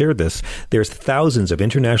know you shared this, there's thousands of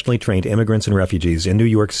internationally trained immigrants and refugees in New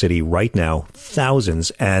York City right now,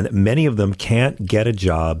 thousands, and many of them can't get a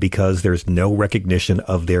job because there's no recognition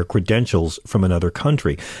of their credentials from another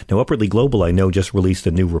country. Now, Upwardly Global, I know, just released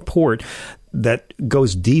a new report that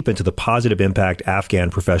goes deep into the positive impact Afghan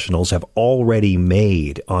professionals have already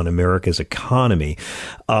made on America's economy.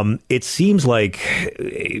 It seems like,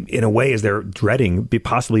 in a way, as they're dreading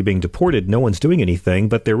possibly being deported, no one's doing anything.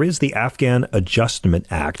 But there is the Afghan Adjustment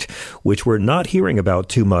Act, which we're not hearing about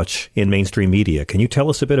too much in mainstream media. Can you tell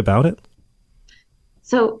us a bit about it?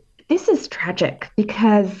 So this is tragic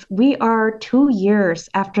because we are 2 years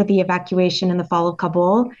after the evacuation and the fall of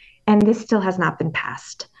Kabul, and this still has not been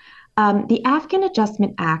passed. The Afghan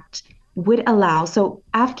Adjustment Act would allow,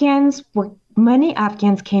 many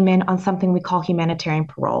Afghans came in on something we call humanitarian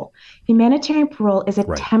parole. Humanitarian parole is a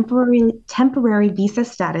temporary visa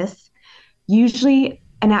status, usually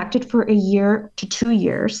enacted for a year to 2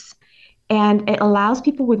 years. And it allows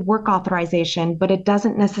people with work authorization, but it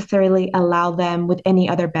doesn't necessarily allow them with any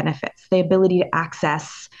other benefits, the ability to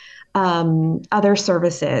access other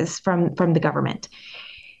services from the government.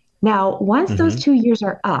 Now, once those 2 years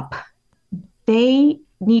are up, they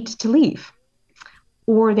need to leave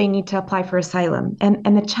or they need to apply for asylum.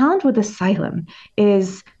 And the challenge with asylum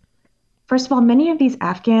is, first of all, many of these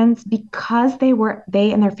Afghans, because they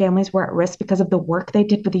and their families were at risk because of the work they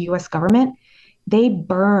did for the U.S. government, they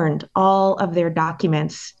burned all of their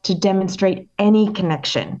documents to demonstrate any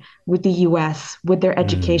connection with the U.S., with their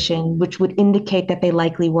education, which would indicate that they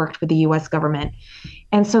likely worked with the U.S. government.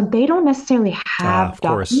 And so they don't necessarily have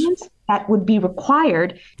documents that would be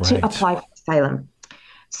required to apply for asylum.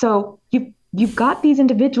 So you've got these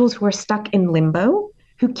individuals who are stuck in limbo,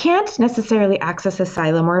 who can't necessarily access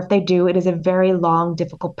asylum, or if they do, it is a very long,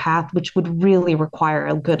 difficult path, which would really require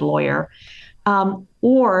a good lawyer.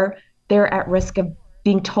 Or they're at risk of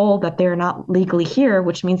being told that they're not legally here,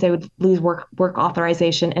 which means they would lose work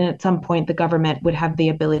authorization, and at some point the government would have the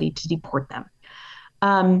ability to deport them.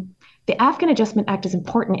 The Afghan Adjustment Act is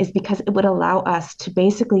important is because it would allow us to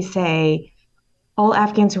basically say all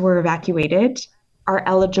Afghans who were evacuated are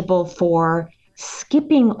eligible for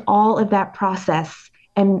skipping all of that process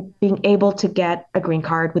and being able to get a green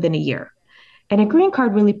card within a year. And a green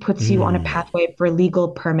card really puts you on a pathway for legal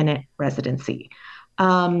permanent residency,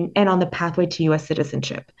 and on the pathway to U.S.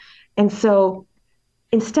 citizenship. And so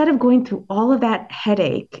instead of going through all of that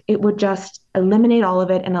headache, it would just eliminate all of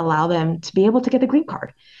it and allow them to be able to get the green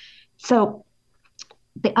card. So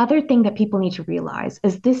the other thing that people need to realize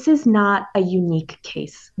is this is not a unique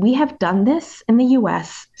case. We have done this in the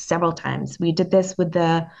U.S. several times. We did this with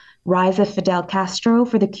the rise of Fidel Castro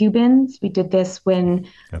for the Cubans. We did this when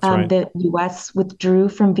the U.S. withdrew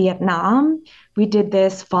from Vietnam. We did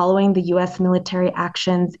this following the U.S. military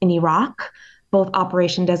actions in Iraq, both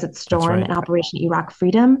Operation Desert Storm and Operation Iraq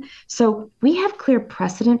Freedom. So we have clear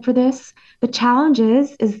precedent for this. The challenge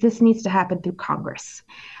is this needs to happen through Congress.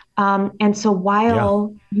 And so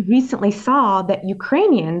while you recently saw that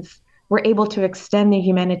Ukrainians were able to extend their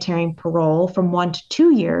humanitarian parole from 1 to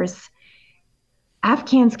 2 years,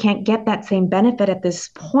 Afghans can't get that same benefit at this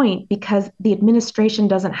point because the administration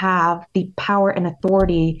doesn't have the power and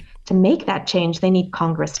authority to make that change. They need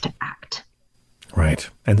Congress to act. Right.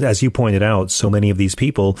 And as you pointed out, so many of these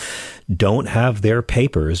people don't have their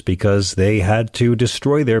papers because they had to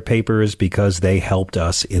destroy their papers because they helped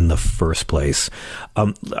us in the first place.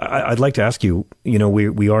 I'd like to ask you,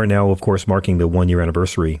 we are now, of course, marking the 1-year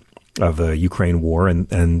anniversary of the Ukraine war and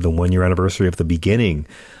the 1-year anniversary of the beginning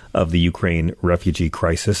of the Ukraine refugee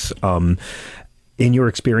crisis. In your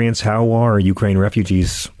experience, how are Ukraine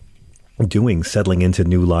refugees doing settling into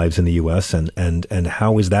new lives in the U.S. and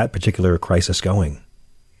how is that particular crisis going?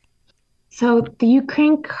 So the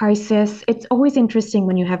Ukraine crisis, it's always interesting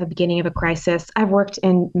when you have a beginning of a crisis. I've worked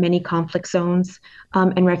in many conflict zones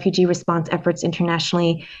and refugee response efforts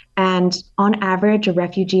internationally. And on average, a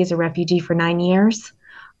refugee is a refugee for 9 years.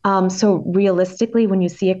 So realistically, when you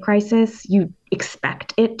see a crisis, you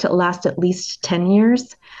expect it to last at least 10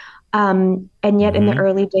 years. And yet in the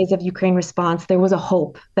early days of Ukraine response, there was a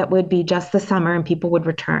hope that would be just the summer and people would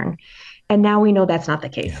return. And now we know that's not the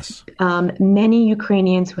case. Yes. Many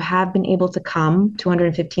Ukrainians who have been able to come,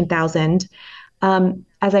 215,000,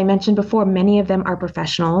 as I mentioned before, many of them are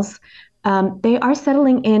professionals. They are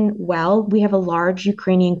settling in well. We have a large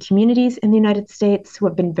Ukrainian communities in the United States who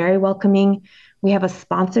have been very welcoming. We have a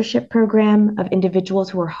sponsorship program of individuals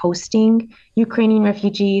who are hosting Ukrainian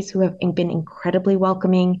refugees who have been incredibly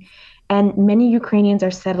welcoming. And many Ukrainians are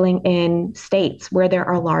settling in states where there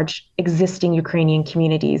are large existing Ukrainian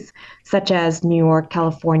communities, such as New York,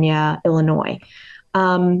 California, Illinois.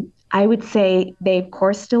 I would say they, of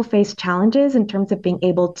course, still face challenges in terms of being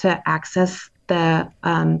able to access the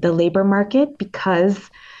labor market because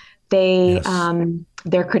they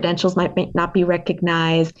their credentials might not be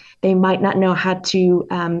recognized. They might not know how to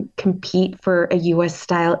compete for a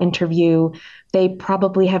U.S.-style interview. They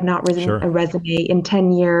probably have not written a resume in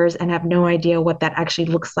 10 years and have no idea what that actually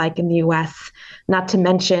looks like in the U.S. Not to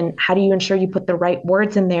mention, how do you ensure you put the right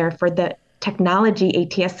words in there for the technology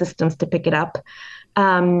ATS systems to pick it up?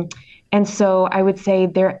 And so I would say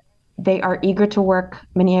they are eager to work.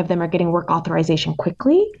 Many of them are getting work authorization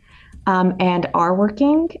quickly. And are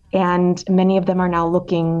working, and many of them are now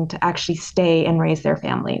looking to actually stay and raise their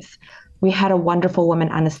families. We had a wonderful woman,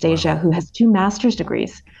 Anastasia, who has 2 master's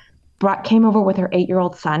degrees, came over with her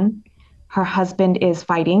 8-year-old son. Her husband is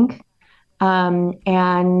fighting,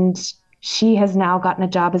 and she has now gotten a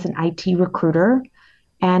job as an IT recruiter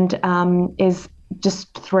and is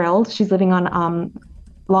just thrilled. She's living on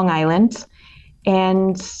Long Island,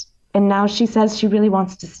 and now she says she really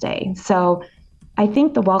wants to stay. So I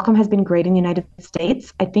think the welcome has been great in the United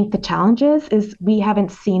States. I think the challenge is we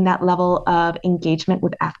haven't seen that level of engagement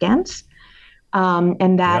with Afghans,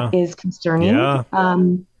 and that is concerning. Yeah.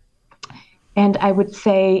 And I would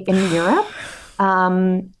say in Europe,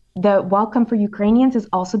 the welcome for Ukrainians has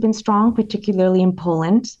also been strong, particularly in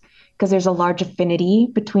Poland, because there's a large affinity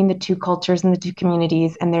between the 2 cultures and the 2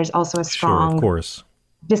 communities, and there's also a strong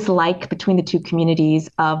dislike between the 2 communities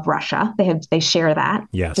of Russia. They share that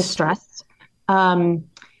distrust.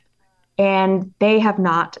 And they have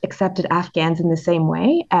not accepted Afghans in the same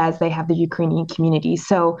way as they have the Ukrainian community.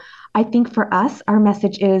 So I think for us, our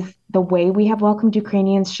message is the way we have welcomed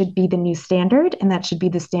Ukrainians should be the new standard, and that should be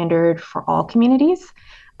the standard for all communities.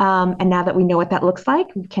 And now that we know what that looks like,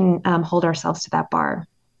 we can hold ourselves to that bar.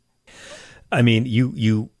 I mean,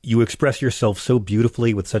 you express yourself so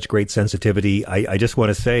beautifully with such great sensitivity. I just want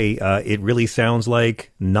to say it really sounds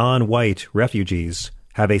like non-white refugees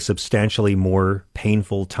have a substantially more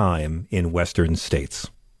painful time in Western states.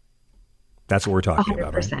 That's what we're talking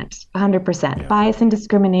about, right? 100%. Yeah. Bias and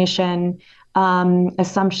discrimination,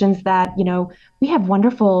 assumptions that, we have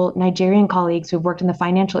wonderful Nigerian colleagues who've worked in the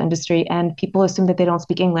financial industry, and people assume that they don't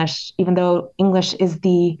speak English, even though English is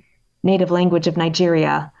the native language of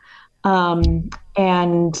Nigeria.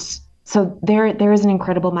 And so there is an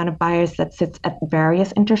incredible amount of bias that sits at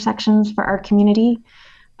various intersections for our community.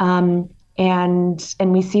 And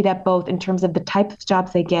we see that both in terms of the type of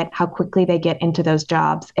jobs they get, how quickly they get into those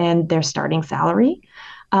jobs, and their starting salary,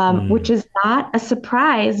 which is not a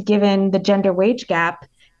surprise given the gender wage gap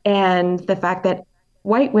and the fact that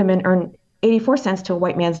white women earn 84 cents to a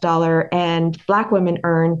white man's dollar and Black women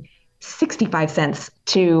earn 65 cents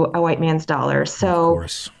to a white man's dollar. So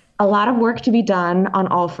a lot of work to be done on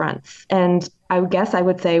all fronts. And I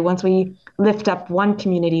would say once we lift up one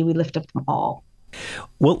community, we lift up them all.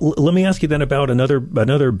 Well, let me ask you then about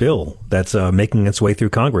another bill that's making its way through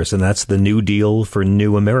Congress, and that's the New Deal for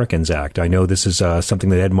New Americans Act. I know this is something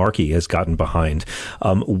that Ed Markey has gotten behind.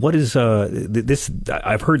 What is this?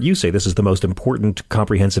 I've heard you say this is the most important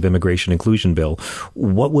comprehensive immigration inclusion bill.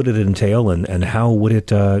 What would it entail, and how would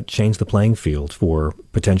it change the playing field for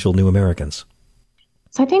potential new Americans?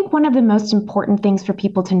 So I think one of the most important things for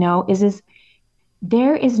people to know is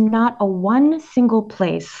there is not a one single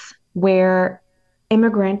place where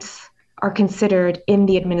immigrants are considered in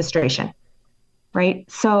the administration, right?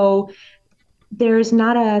 So there's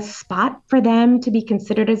not a spot for them to be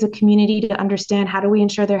considered as a community to understand how do we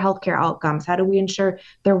ensure their healthcare outcomes? How do we ensure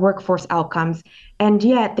their workforce outcomes? And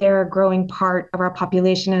yet they're a growing part of our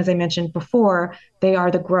population. As I mentioned before, they are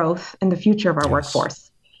the growth and the future of our workforce.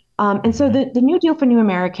 And so the New Deal for New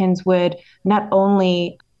Americans would not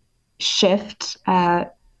only shift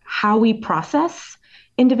how we process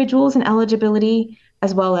individuals and eligibility,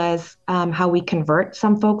 as well as how we convert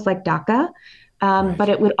some folks like DACA, but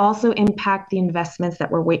it would also impact the investments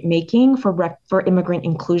that we're making for immigrant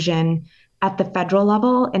inclusion at the federal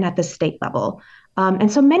level and at the state level.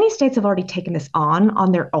 And so many states have already taken this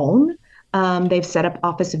on their own. They've set up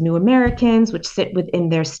Office of New Americans, which sit within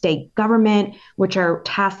their state government, which are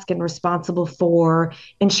tasked and responsible for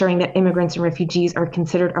ensuring that immigrants and refugees are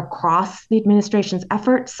considered across the administration's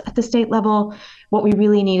efforts at the state level. What we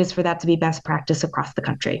really need is for that to be best practice across the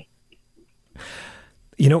country.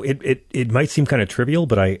 It might seem kind of trivial,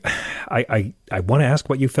 but I want to ask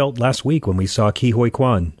what you felt last week when we saw Ke Huy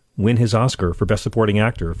Quan win his Oscar for Best Supporting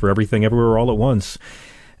Actor for Everything Everywhere All at Once,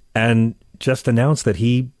 and just announced that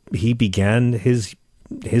he began his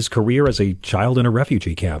career as a child in a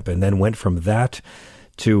refugee camp, and then went from that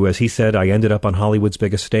to, as he said, I ended up on Hollywood's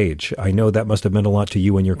biggest stage. I know that must have meant a lot to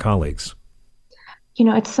you and your colleagues.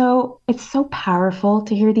 It's so powerful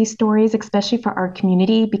to hear these stories, especially for our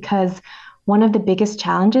community, because one of the biggest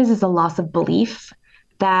challenges is a loss of belief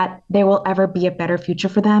that there will ever be a better future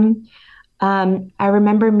for them. I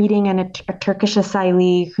remember meeting a Turkish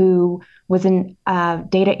asylee who was a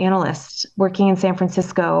data analyst working in San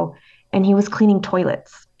Francisco, and he was cleaning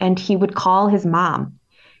toilets, and he would call his mom,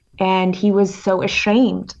 and he was so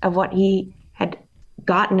ashamed of what he had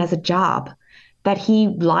gotten as a job that he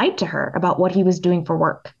lied to her about what he was doing for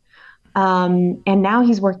work. And now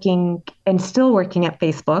he's working and still working at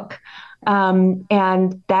Facebook.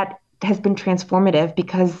 And that has been transformative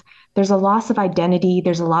because there's a loss of identity.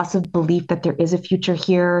 There's a loss of belief that there is a future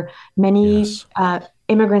here. Many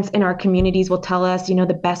immigrants in our communities will tell us,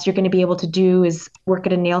 the best you're going to be able to do is work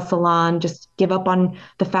at a nail salon, just give up on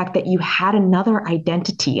the fact that you had another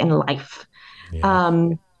identity in life. Yeah.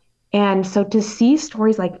 And so to see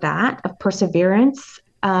stories like that of perseverance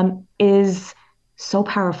is so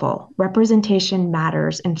powerful. Representation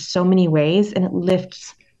matters in so many ways, and it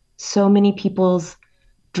lifts so many people's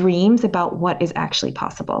dreams about what is actually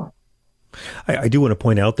possible. I do want to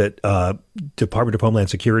point out that Department of Homeland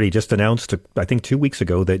Security just announced, I think 2 weeks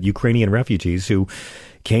ago, that Ukrainian refugees who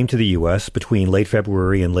came to the U.S. between late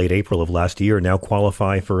February and late April of last year now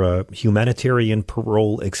qualify for a humanitarian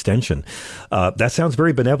parole extension. That sounds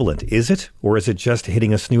very benevolent. Is it? Or is it just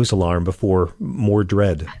hitting a snooze alarm before more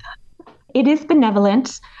dread? It is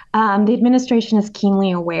benevolent. The administration is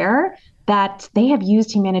keenly aware that they have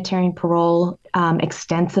used humanitarian parole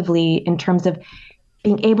extensively in terms of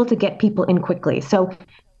being able to get people in quickly. So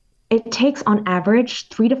it takes on average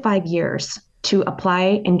 3 to 5 years to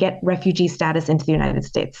apply and get refugee status into the United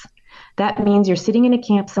States. That means you're sitting in a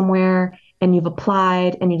camp somewhere and you've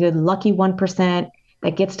applied and you're the lucky 1%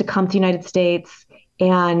 that gets to come to the United States,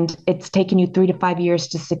 and it's taken you 3 to 5 years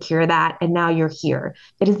to secure that, and now you're here.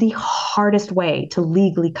 It is the hardest way to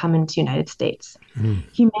legally come into the United States.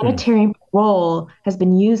 Humanitarian parole has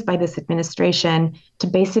been used by this administration to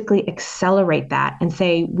basically accelerate that and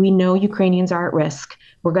say, we know Ukrainians are at risk.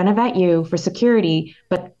 We're going to vet you for security,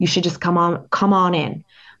 but you should just come on in.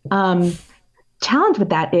 Challenge with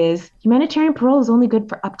that is humanitarian parole is only good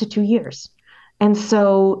for up to 2 years. And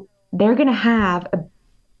so they're going to have a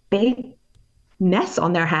big mess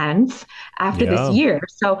on their hands after this year.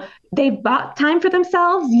 So they've bought time for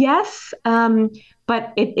themselves, yes,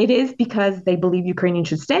 but it is because they believe Ukrainians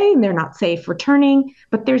should stay and they're not safe returning.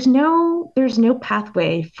 But there's no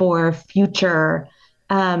pathway for future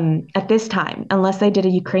at this time, unless they did a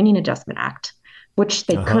Ukrainian Adjustment Act, which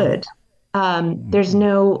they could. There's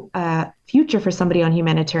no future for somebody on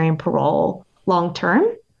humanitarian parole long term.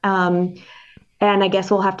 And I guess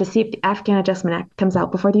we'll have to see if the Afghan Adjustment Act comes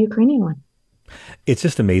out before the Ukrainian one. It's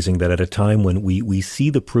just amazing that at a time when we see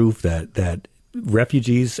the proof that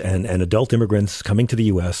refugees and adult immigrants coming to the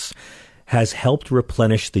U.S. has helped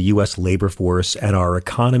replenish the U.S. labor force, and our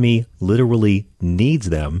economy literally needs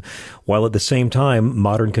them, while at the same time,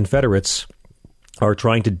 modern Confederates are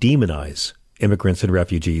trying to demonize immigrants and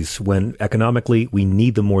refugees when economically we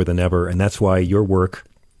need them more than ever. And that's why your work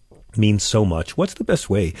means so much. What's the best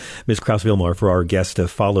way, Ms. Krause-Vilmar, for our guests to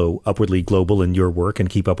follow Upwardly Global in your work and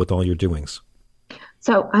keep up with all your doings?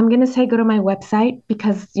 So I'm going to say go to my website,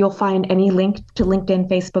 because you'll find any link to LinkedIn,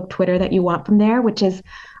 Facebook, Twitter that you want from there, which is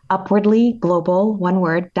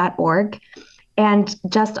upwardlyglobal.org. And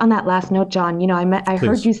just on that last note, John, I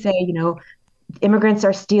heard you say, immigrants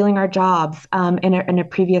are stealing our jobs in a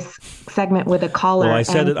previous segment with a caller. Well, I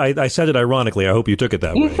said it ironically. I hope you took it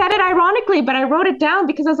that way. You said it ironically, but I wrote it down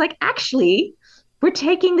because I was like, actually, we're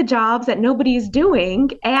taking the jobs that nobody's doing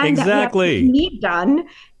and that we need done.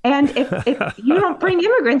 And if you don't bring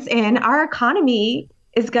immigrants in, our economy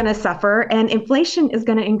is going to suffer and inflation is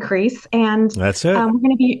going to increase. And that's it. We're going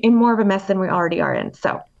to be in more of a mess than we already are in.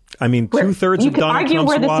 So, I mean, 2/3 of Donald Trump's wives. You could argue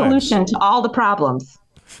we're the solution to all the problems.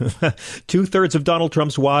 2/3 of Donald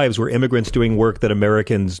Trump's wives were immigrants doing work that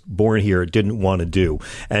Americans born here didn't want to do.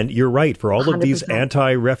 And you're right. For all 100%. Of these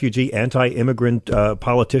anti-refugee, anti-immigrant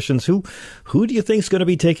politicians, who do you think is going to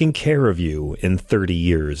be taking care of you in 30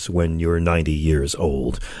 years when you're 90 years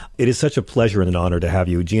old? It is such a pleasure and an honor to have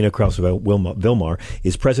you. Gina Krause-Vilmar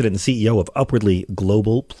is president and CEO of Upwardly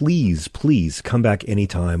Global. Please come back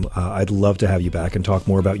anytime. I'd love to have you back and talk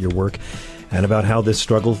more about your work and about how this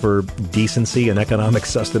struggle for decency and economic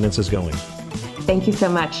sustenance is going. Thank you so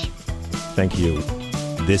much. Thank you.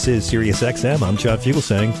 This is SiriusXM. I'm John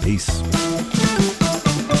Fugelsang. Peace.